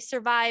or they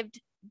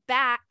survived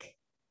back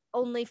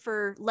only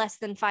for less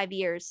than 5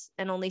 years,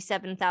 and only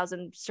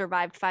 7,000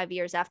 survived 5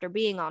 years after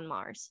being on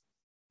Mars.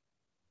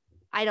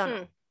 I don't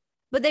know.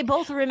 But they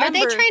both remember. Are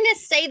they trying to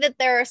say that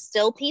there are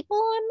still people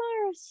on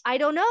Mars? I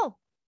don't know.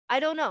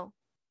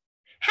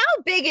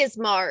 How big is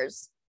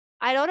Mars?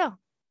 I don't know.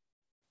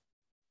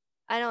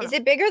 Is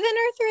it bigger than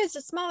Earth or is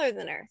it smaller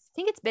than Earth? I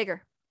think it's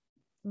bigger,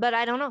 but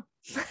I don't know.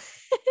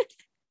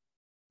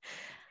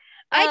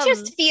 I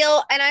just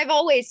feel, and I've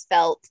always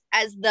felt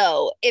as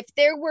though if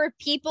there were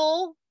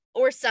people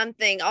or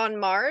something on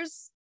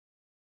Mars,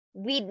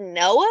 we'd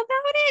know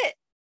about it.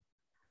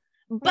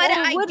 But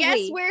I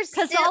guess we're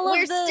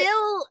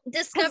still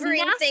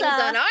discovering NASA, things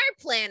on our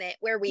planet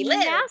where we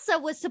live.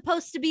 NASA was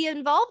supposed to be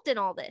involved in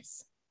all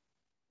this.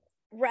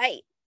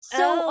 Right.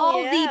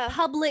 So the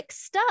public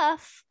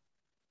stuff,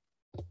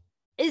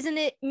 isn't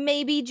it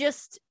maybe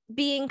just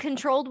being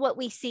controlled what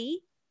we see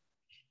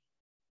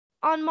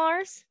on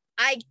Mars?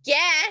 I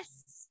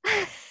guess.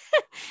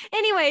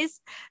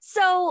 Anyways,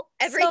 So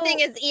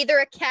everything is either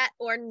a cat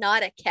or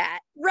not a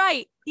cat.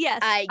 Right. Yes.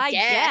 I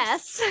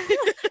guess.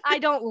 I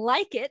don't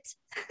like it.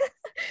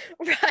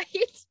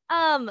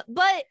 Right.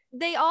 But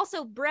they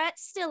also, Brett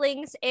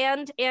Stillings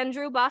and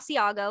Andrew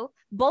Basiago,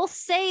 both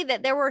say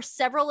that there were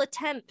several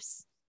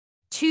attempts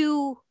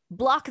to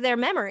block their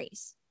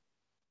memories.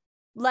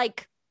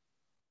 Like,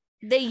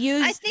 they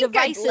used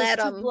devices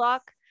to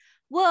block.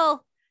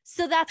 Well,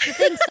 so that's the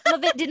thing. Some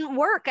of it didn't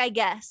work, I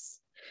guess.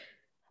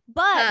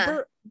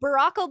 But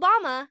Barack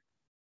Obama,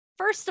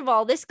 first of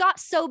all, this got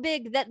so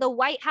big that the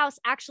White House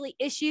actually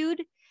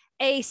issued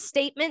a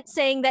statement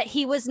saying that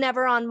he was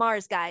never on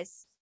Mars,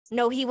 guys.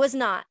 No, he was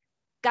not.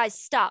 Guys,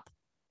 stop.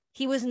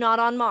 He was not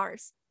on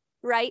Mars,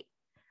 right?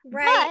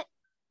 Right. But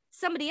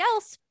somebody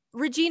else,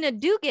 Regina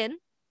Dugan,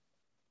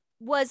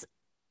 was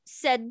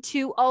said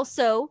to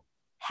also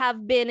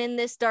have been in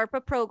this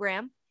DARPA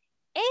program,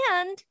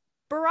 and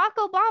Barack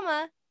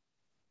Obama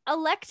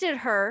elected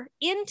her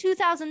in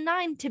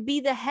 2009 to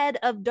be the head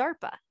of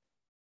DARPA.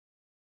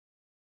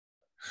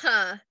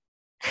 Huh.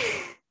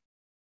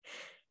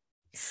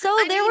 So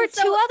there were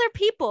two other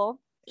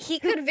people. He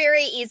could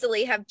very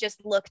easily have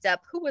just looked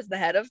up who was the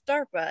head of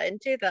DARPA in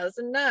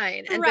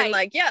 2009 and been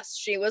like, yes,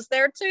 she was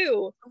there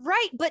too.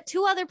 Right, but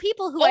two other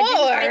people who I didn't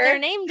write their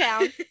name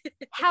down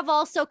have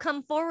also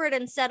come forward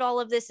and said all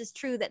of this is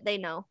true that they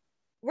know.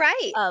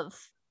 Right.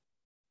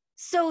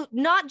 So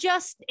not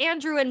just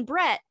Andrew and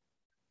Brett,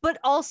 but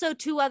also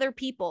two other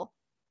people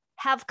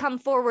have come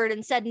forward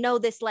and said, no,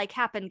 this like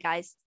happened,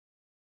 guys.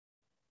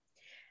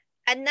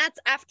 And that's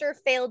after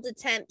failed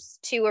attempts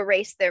to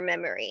erase their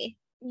memory.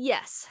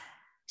 Yes.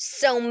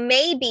 So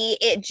maybe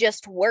it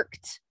just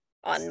worked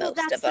on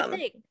most of them.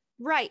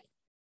 Right.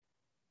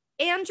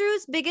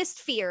 Andrew's biggest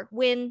fear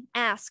when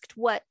asked,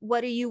 what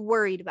are you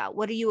worried about?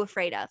 What are you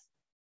afraid of?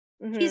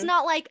 Mm-hmm. He's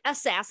not like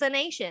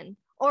assassination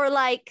or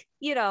like,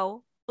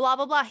 blah,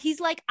 blah, blah. He's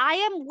like, I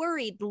am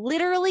worried,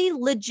 literally,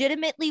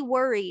 legitimately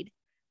worried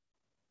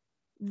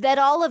that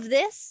all of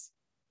this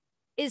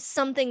is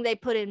something they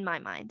put in my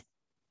mind.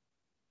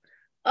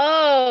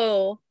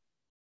 Oh.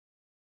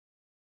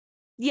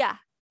 Yeah.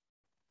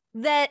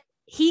 That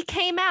he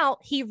came out,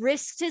 he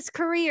risked his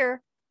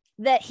career,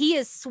 that he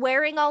is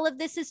swearing all of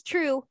this is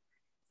true,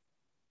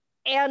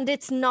 and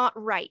it's not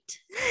right.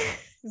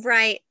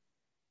 Right.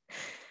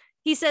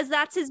 He says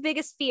that's his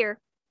biggest fear.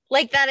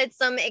 Like that it's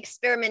some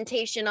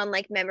experimentation on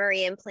like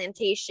memory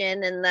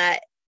implantation, and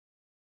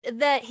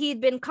that he'd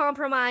been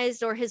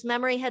compromised or his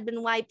memory had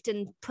been wiped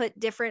and put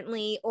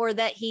differently, or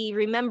that he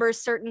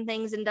remembers certain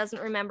things and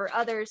doesn't remember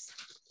others.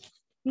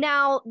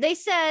 Now, they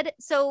said,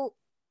 so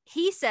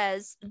he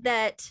says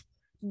that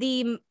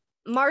the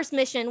Mars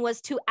mission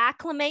was to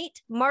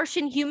acclimate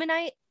Martian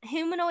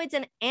humanoids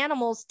and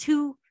animals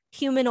to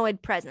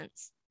humanoid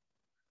presence,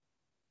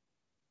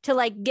 to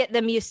like get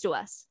them used to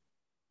us.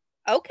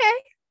 Okay.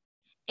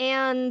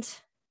 And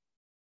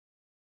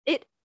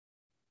it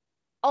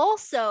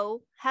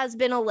also has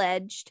been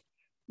alleged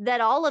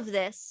that all of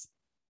this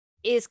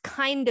is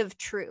kind of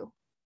true.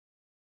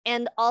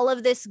 And all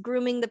of this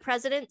grooming the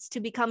presidents to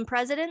become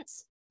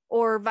presidents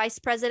or vice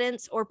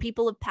presidents or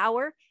people of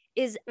power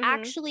is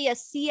actually a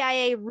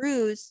CIA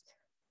ruse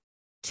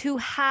to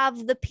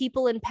have the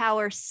people in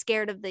power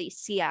scared of the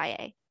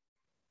CIA.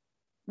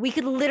 We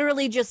could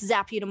literally just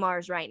zap you to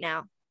Mars right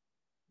now.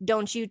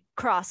 Don't you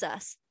cross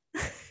us.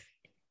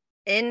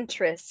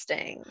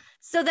 Interesting.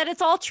 So that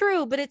it's all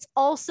true, but it's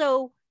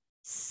also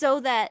so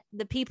that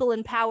the people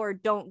in power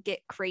don't get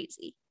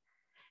crazy.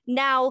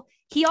 Now,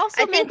 he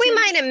also I think we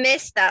might have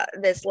missed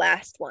this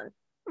last one.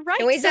 Right.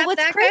 Can we zap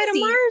what's that crazy guy to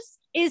Mars?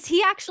 Is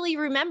he actually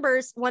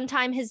remembers one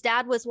time his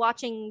dad was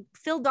watching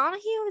Phil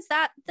Donahue. Is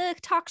that the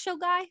talk show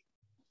guy?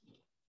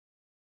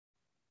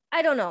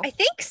 I don't know. I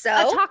think so.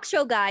 A talk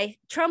show guy.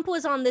 Trump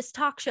was on this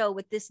talk show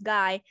with this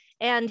guy,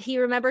 and he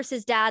remembers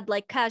his dad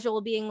like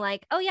casual being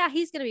like, oh yeah,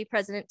 he's going to be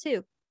president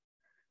too.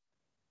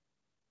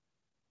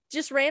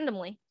 Just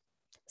randomly.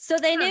 So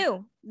they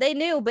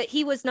knew, but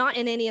he was not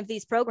in any of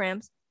these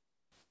programs.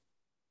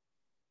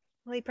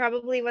 Well, he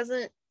probably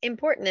wasn't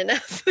important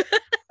enough.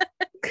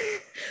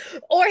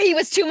 Or he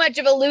was too much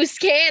of a loose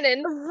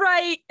cannon.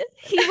 Right.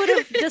 He would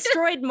have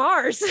destroyed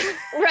Mars.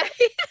 Right.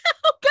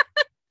 Oh,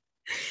 God.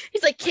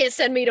 He's like, can't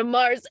send me to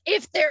Mars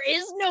if there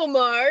is no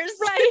Mars.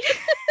 Right.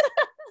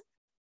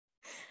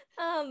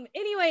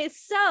 Anyways,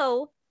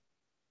 so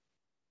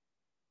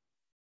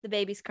the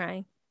baby's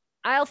crying.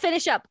 I'll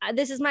finish up.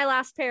 This is my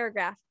last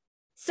paragraph.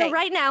 So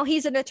right now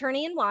he's an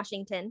attorney in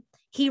Washington.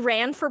 He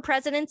ran for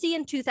presidency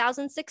in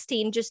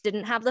 2016, just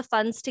didn't have the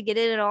funds to get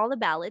it in all the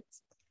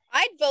ballots.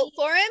 I'd vote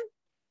for him.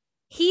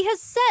 He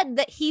has said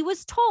that he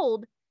was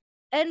told,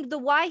 and the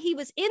why he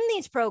was in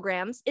these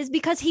programs is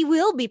because he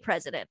will be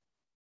president.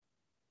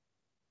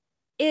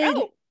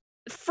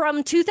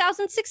 From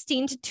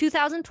 2016 to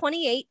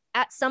 2028,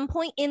 at some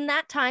point in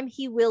that time,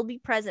 he will be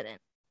president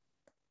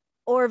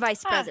or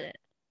vice president.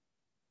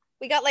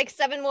 We got like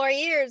 7 more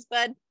years,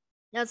 bud.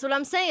 That's what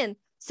I'm saying.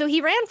 So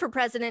he ran for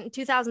president in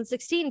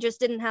 2016, just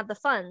didn't have the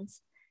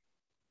funds.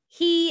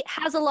 He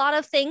has a lot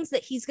of things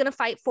that he's going to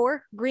fight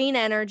for: green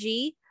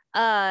energy,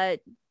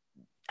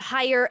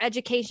 higher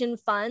education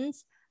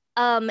funds,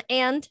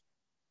 and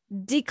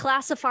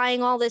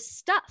declassifying all this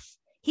stuff.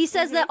 He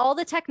says that all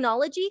the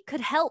technology could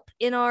help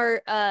in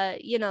our,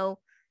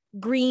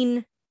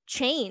 green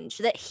change,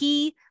 that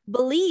he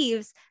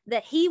believes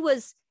that he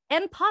was,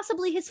 and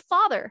possibly his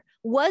father,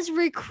 was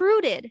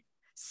recruited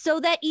so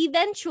that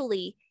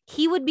eventually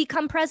he would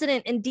become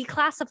president and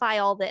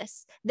declassify all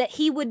this, that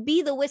he would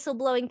be the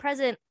whistleblowing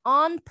president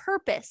on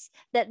purpose,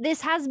 that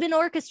this has been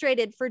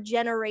orchestrated for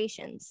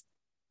generations.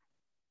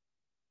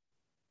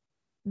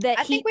 That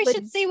I think we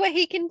should see what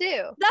he can do.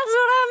 That's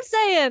what I'm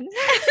saying.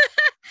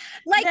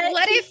 Like,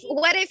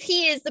 what if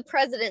he is the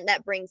president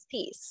that brings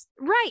peace?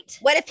 Right.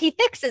 What if he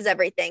fixes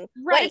everything?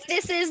 Right. What if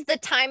this is the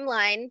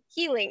timeline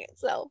healing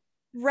itself?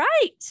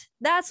 Right.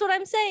 That's what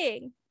I'm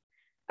saying.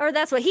 Or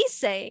that's what he's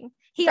saying.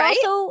 He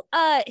also,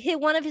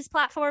 one of his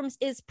platforms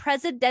is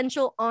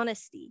presidential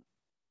honesty,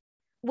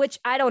 which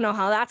I don't know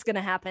how that's going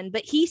to happen,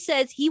 but he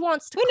says he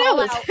wants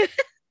to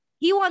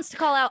he wants to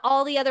call out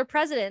all the other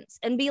presidents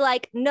and be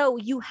like, no,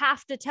 you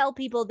have to tell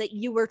people that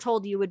you were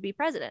told you would be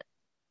president.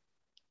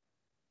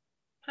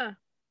 Huh.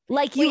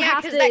 Like, you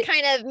have to. That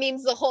kind of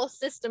means the whole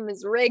system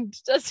is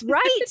rigged, doesn't it?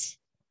 Right.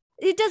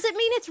 It doesn't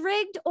mean it's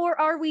rigged, or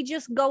are we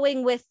just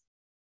going with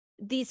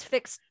these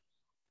fixed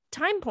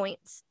time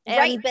points?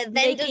 Right, but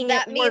then does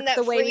that mean that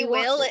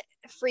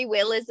free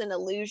will is an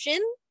illusion?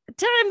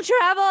 Time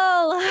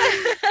travel.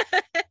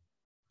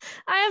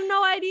 I have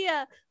no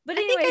idea. But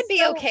anyway, I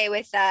think I'd be okay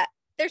with that.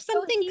 There's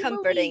something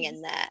comforting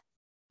in that.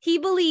 He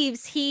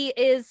believes he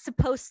is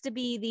supposed to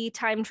be the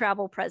time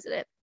travel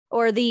president,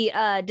 or the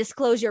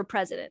disclosure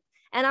president.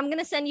 And I'm going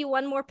to send you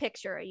one more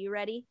picture. Are you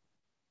ready?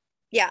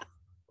 Yeah.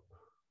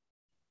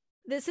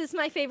 This is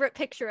my favorite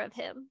picture of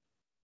him.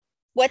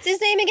 What's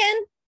his name again?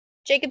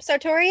 Jacob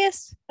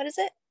Sartorius? What is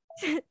it?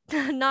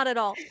 Not at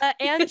all.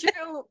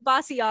 Andrew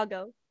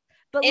Basiago.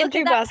 But look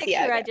at that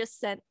picture I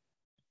just sent.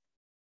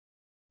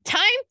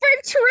 Time for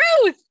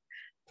truth!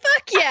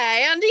 Fuck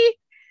yeah, Andy!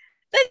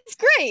 That's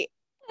great.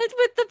 It's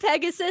with the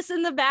Pegasus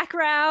in the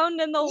background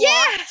and the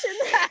watch.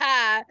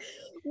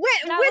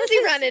 When's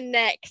he running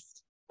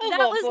next?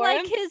 That was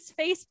like his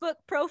Facebook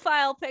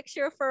profile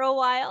picture for a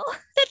while.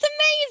 That's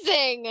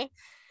amazing.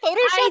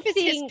 Photoshop is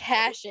his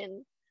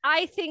passion.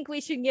 I think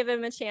we should give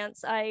him a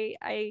chance. I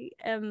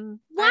am.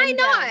 Why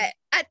not?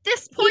 At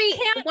this point,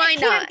 why not? It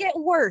can't get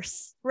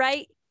worse,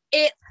 right?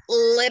 It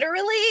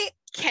literally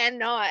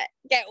cannot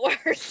get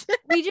worse.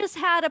 We just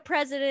had a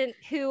president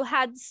who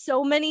had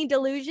so many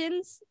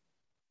delusions.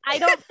 I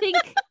don't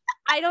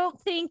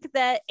think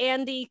that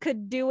Andy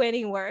could do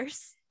any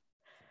worse.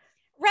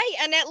 Right,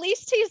 and at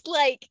least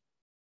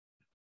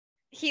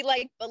he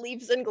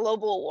believes in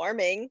global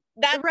warming.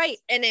 That's right.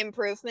 An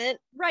improvement.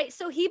 Right,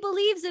 so he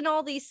believes in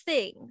all these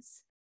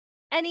things.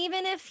 And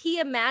even if he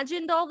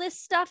imagined all this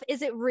stuff,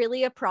 is it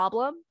really a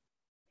problem?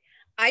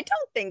 I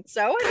don't think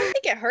so. I don't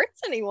think it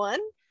hurts anyone.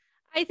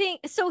 I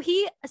think so.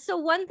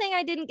 One thing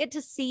I didn't get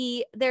to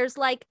see, there's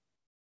like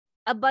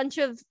a bunch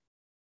of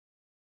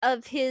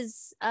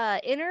his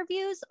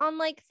interviews on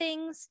like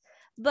things,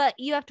 but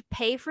you have to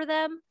pay for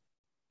them.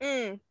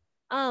 So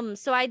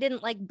I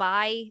didn't like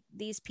buy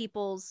these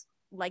people's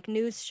like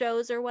news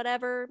shows or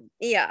whatever.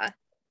 Yeah.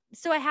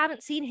 So I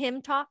haven't seen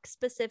him talk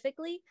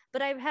specifically,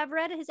 but I have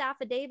read his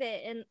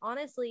affidavit, and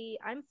honestly,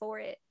 I'm for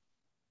it.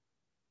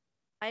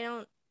 I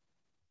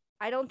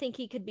don't think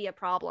he could be a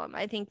problem.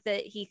 I think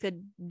that he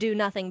could do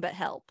nothing but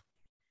help.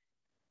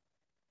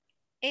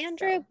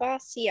 Andrew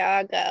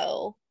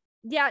Basiago.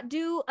 Yeah,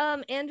 do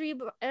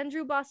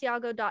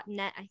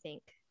andrewbasiago.net, I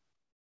think.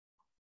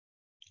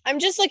 I'm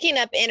just looking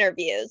up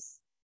interviews.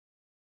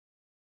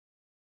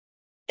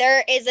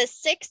 There is a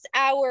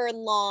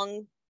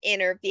 6-hour-long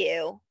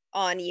interview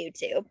on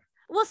YouTube.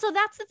 Well, so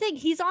that's the thing.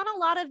 He's on a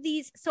lot of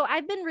these. So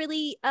I've been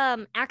really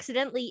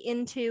accidentally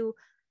into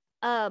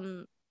a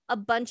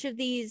bunch of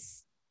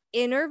these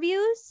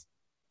interviews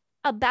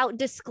about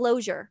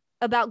disclosure,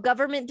 about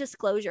government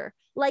disclosure,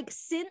 like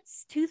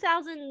since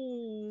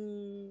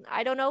 2000,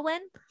 I don't know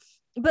when,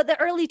 but the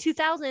early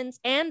 2000s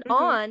and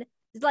on,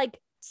 like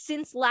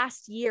since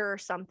last year or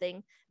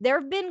something, there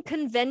have been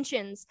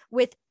conventions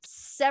with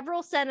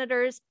several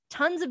senators,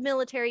 tons of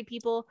military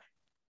people,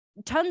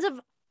 tons of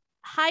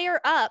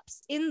higher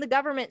ups in the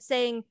government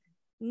saying,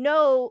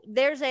 no,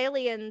 there's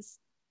aliens,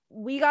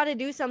 we got to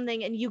do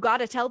something, and you got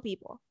to tell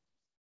people.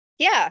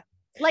 Yeah.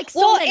 Like,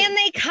 so many. And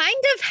they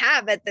kind of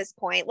have at this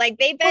point. Like,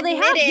 they've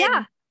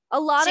admitted a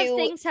lot of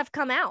things have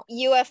come out.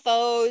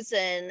 UFOs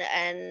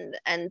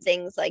and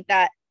things like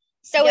that.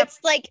 So it's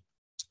like,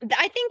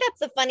 I think that's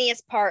the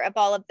funniest part of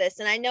all of this.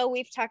 And I know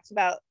we've talked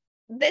about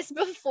this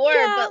before,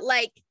 but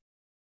like,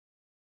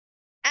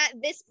 at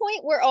this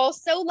point, we're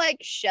also like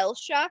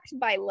shell-shocked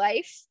by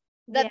life.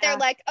 That they're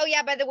like, oh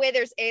yeah, by the way,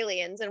 there's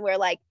aliens. And we're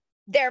like,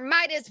 there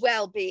might as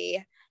well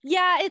be.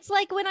 Yeah, it's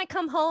like when I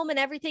come home and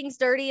everything's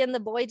dirty and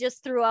the boy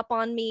just threw up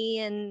on me,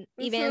 and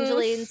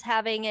Evangeline's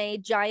having a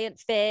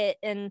giant fit,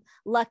 and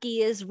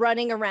Lucky is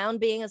running around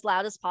being as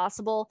loud as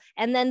possible,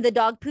 and then the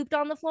dog pooped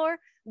on the floor.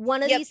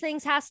 one of Yep. these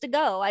things has to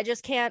go. I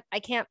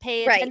can't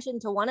pay Right. attention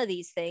to one of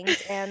these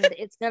things, and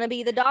it's going to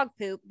be the dog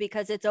poop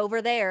because it's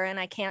over there and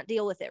I can't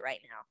deal with it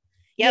right now.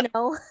 Yep. You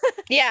know?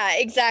 Yeah,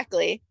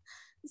 exactly.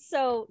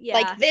 So, yeah.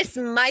 Like, this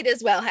might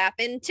as well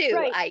happen too,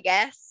 Right. I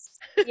guess.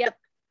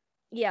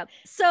 Yep.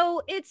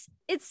 So it's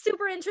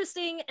super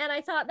interesting, and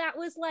I thought that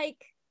was like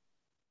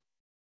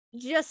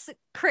just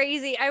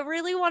crazy. I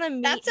really want to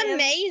meet That's him.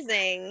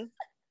 amazing.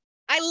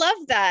 I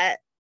love that.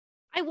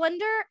 I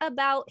wonder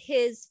about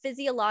his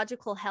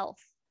physiological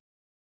health.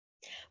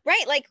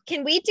 Right. Like,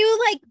 can we do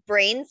like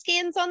brain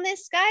scans on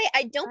this guy?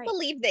 I don't Right.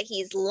 believe that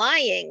he's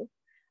lying,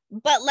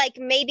 but like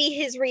maybe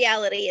his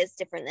reality is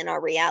different than our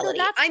So reality.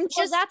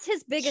 that's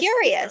his biggest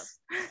curious.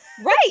 fear.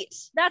 Right.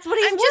 That's what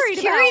he's I'm worried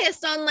just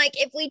curious on like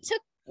if we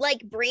took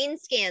like brain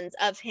scans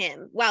of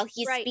him while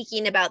he's Right.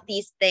 speaking about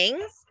these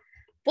things,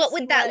 what See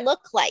would that what-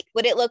 look like?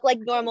 Would it look like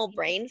normal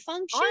brain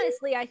function?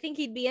 Honestly, I think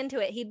he'd be into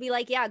it. He'd be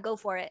like, yeah, go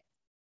for it.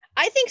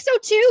 I think so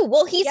too.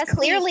 Well, he's Yes,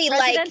 clearly please.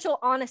 Presidential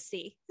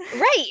honesty.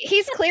 right.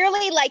 He's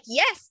clearly like,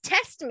 yes,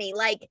 test me.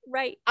 Like,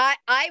 Right.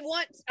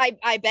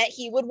 I bet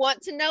he would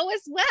want to know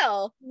as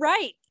well.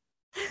 Right.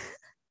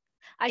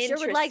 I sure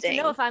would like to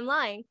know Interesting. if I'm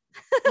lying.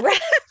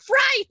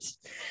 Right.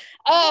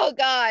 Oh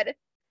God.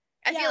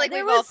 I Yeah, feel like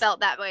there we've all was-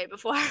 felt that way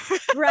before.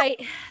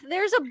 Right.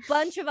 There's a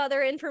bunch of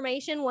other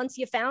information. Once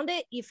you found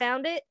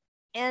it,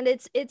 and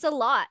it's a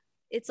lot.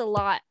 It's a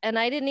lot. And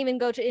I didn't even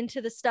go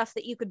into the stuff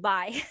that you could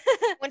buy.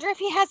 Wonder if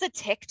he has a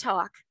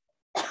TikTok.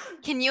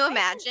 Can you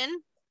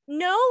imagine?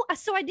 No,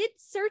 so I did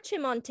search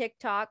him on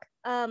TikTok.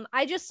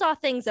 I just saw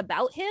things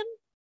about him.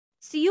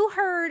 So you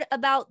heard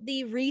about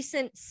the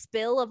recent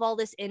spill of all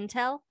this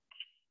intel?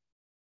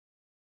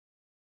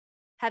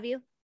 Have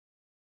you?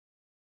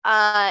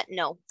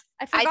 No.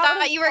 I forgot thought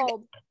what it's you were-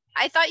 called.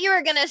 I thought you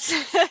were gonna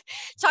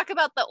talk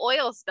about the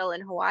oil spill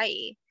in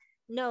Hawaii.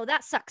 No,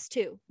 that sucks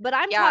too. But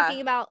I'm Yeah.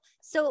 talking about,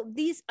 so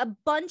a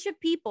bunch of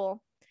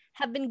people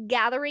have been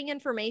gathering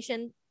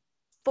information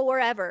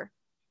forever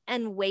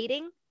and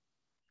waiting,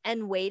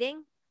 and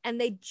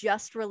they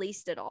just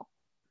released it all.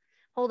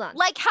 Hold on.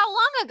 Like how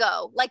long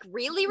ago? Like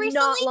really recently?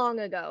 Not long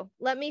ago.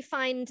 Let me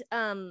find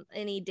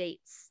any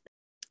dates.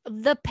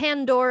 The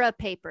Pandora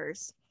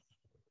Papers.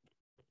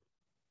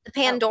 The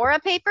Pandora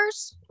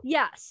Papers?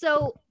 Yeah,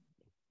 so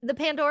the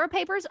Pandora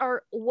Papers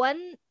are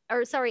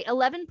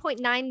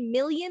 11.9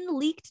 million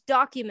leaked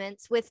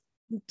documents with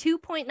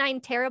 2.9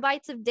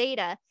 terabytes of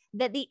data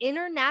that the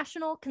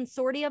International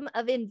Consortium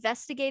of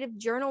Investigative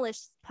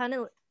Journalists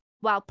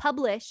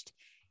published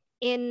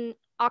in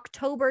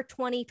October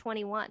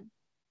 2021.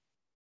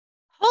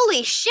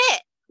 Holy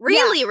shit.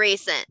 Really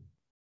recent.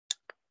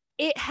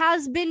 It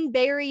has been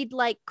buried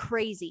like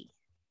crazy.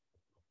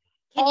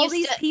 Can All you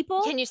these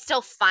people. Can you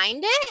still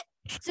find it?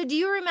 So do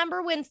you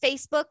remember when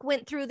Facebook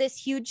went through this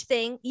huge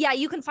thing? Yeah,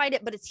 you can find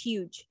it, but it's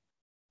huge.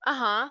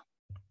 Uh-huh.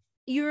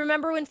 You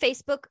remember when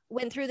Facebook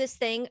went through this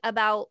thing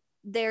about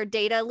their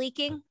data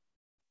leaking?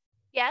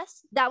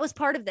 Yes. That was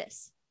part of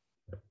this.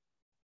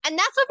 And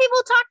that's what people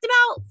talked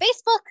about.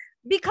 Facebook.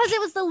 Because it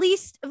was the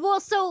least, well,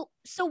 so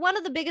one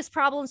of the biggest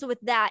problems with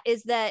that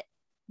is that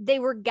they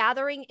were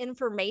gathering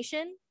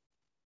information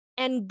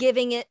and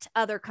giving it to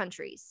other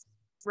countries,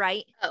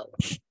 right? Oh.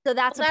 So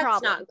that's a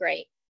problem. That's not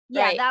great.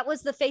 Yeah, Right. that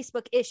was the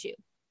Facebook issue.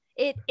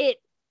 It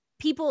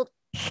people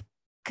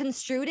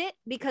construed it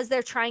because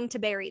they're trying to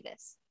bury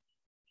this.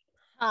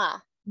 Huh.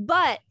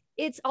 But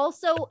it's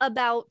also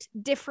about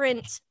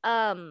different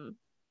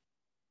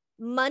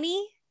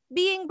money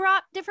being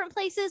brought different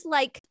places,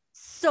 like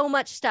so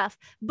much stuff.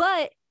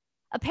 But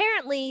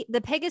apparently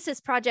the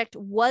Pegasus project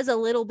was a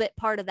little bit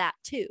part of that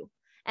too.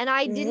 And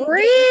I didn't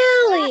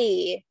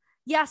Really?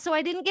 Yeah, so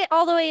I didn't get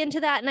all the way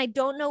into that, and I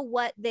don't know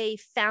what they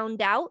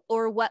found out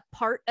or what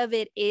part of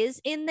it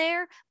is in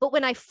there. But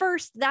when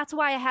that's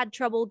why I had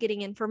trouble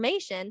getting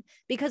information,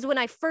 because when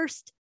I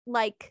first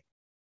Googled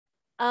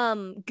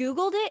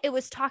it, it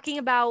was talking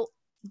about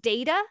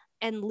data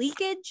and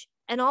leakage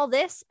and all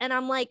this, and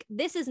I'm like,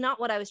 this is not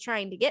what I was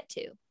trying to get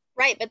to.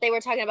 Right, but they were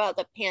talking about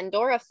the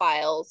Pandora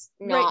files,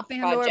 not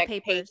Pandora Project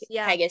Papers,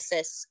 yeah.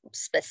 Pegasus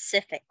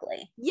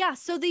specifically. Yeah,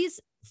 so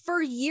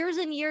for years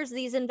and years,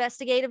 these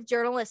investigative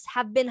journalists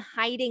have been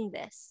hiding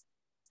this,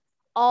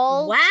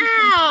 all to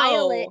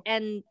compile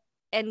it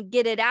and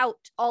get it out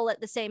all at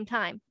the same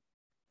time.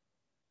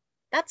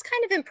 That's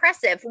kind of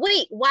impressive.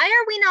 Wait, why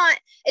are we not?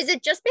 Is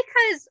it just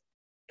because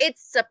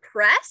it's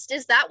suppressed?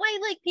 Is that why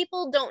like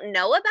people don't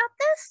know about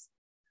this?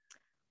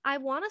 I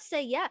want to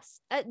say yes.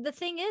 The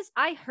thing is,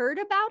 I heard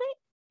about it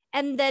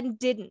and then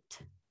didn't.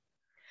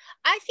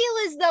 I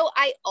feel as though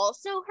I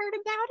also heard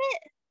about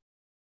it.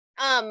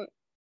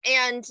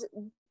 And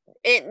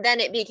then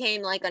it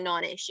became like a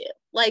non-issue.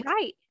 Like,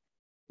 right.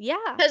 Yeah.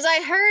 because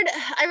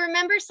I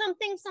remember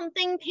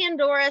something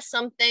Pandora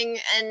something,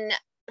 and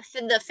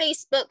the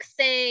Facebook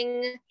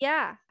thing.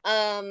 Yeah.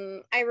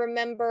 I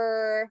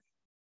remember,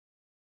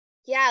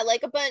 yeah,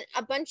 like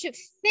a bunch of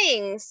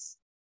things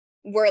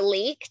were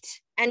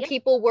leaked and Yep.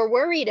 people were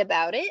worried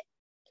about it,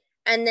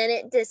 and then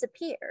it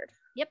disappeared.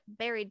 Yep.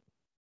 Buried.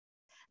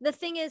 the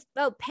thing is,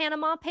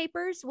 Panama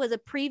Papers was a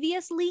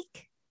previous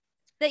leak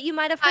that you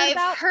might have heard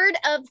about. I've heard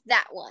of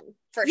that one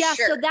for yeah,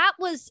 sure. so that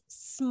was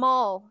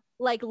small,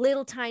 like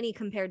little tiny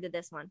compared to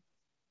this one.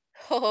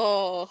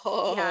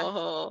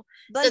 So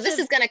this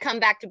is going to come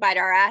back to bite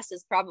our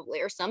asses probably,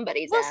 or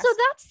somebody's ass. So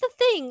that's the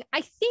thing. I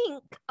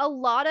think a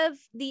lot of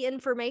the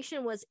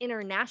information was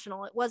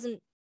international. It wasn't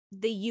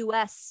the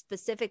US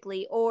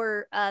specifically,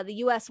 or the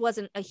US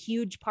wasn't a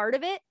huge part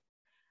of it,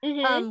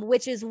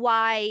 which is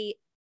why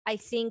I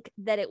think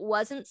that it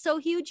wasn't so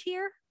huge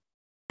here.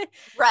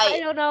 Right.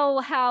 I don't know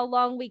how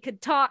long we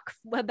could talk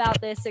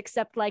about this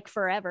except like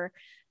forever.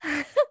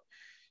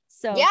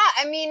 So yeah,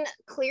 I mean,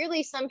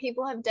 clearly some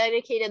people have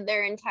dedicated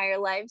their entire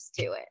lives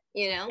to it,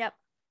 you know? Yep.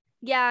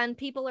 Yeah, and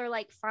people are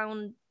like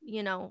found,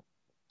 you know,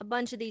 a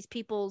bunch of these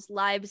people's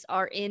lives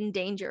are in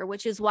danger,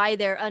 which is why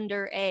they're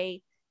under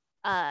a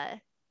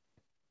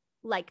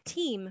like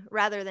team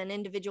rather than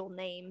individual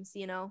names,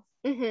 you know?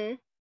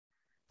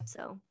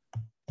 So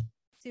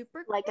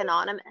super like cool.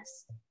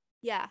 anonymous.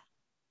 Yeah.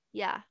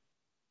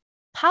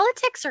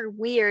 Politics are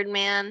weird,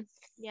 man.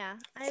 Yeah,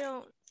 I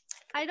don't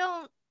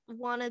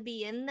want to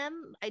be in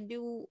them. I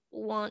do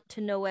want to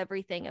know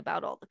everything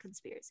about all the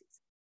conspiracies.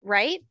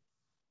 Right?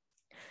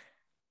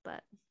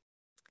 But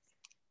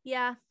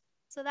yeah,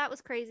 so that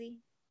was crazy.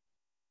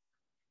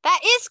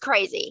 That is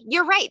crazy.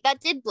 You're right.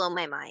 That did blow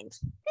my mind.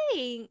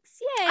 Thanks.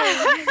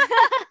 Yay.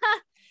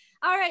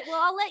 All right,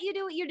 well, I'll let you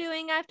do what you're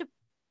doing. I have to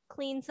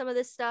clean some of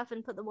this stuff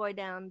and put the boy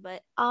down,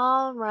 but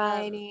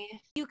alrighty.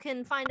 You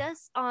can find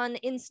us on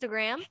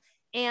Instagram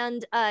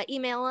and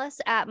email us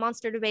at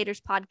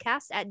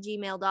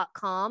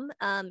monsterdebaterspodcast@gmail.com.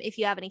 If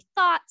you have any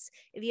thoughts,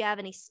 if you have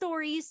any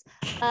stories,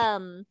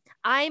 I'm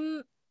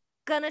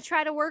gonna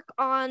try to work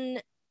on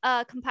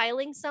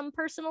compiling some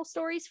personal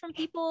stories from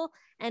people,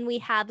 and we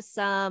have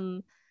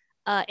some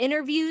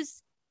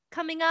interviews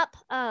coming up.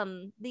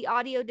 The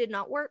audio did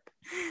not work,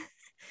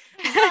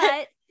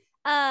 but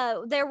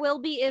there will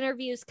be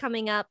interviews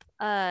coming up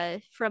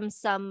from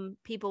some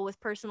people with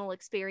personal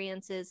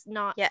experiences,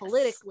 not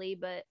politically,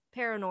 but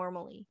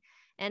paranormally.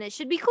 And it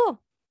should be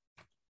cool.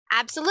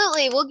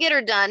 Absolutely. We'll get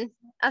her done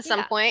at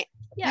some point.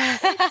 Yeah,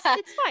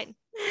 it's fine.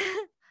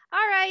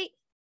 All right.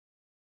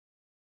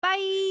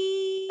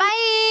 Bye.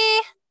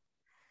 Bye.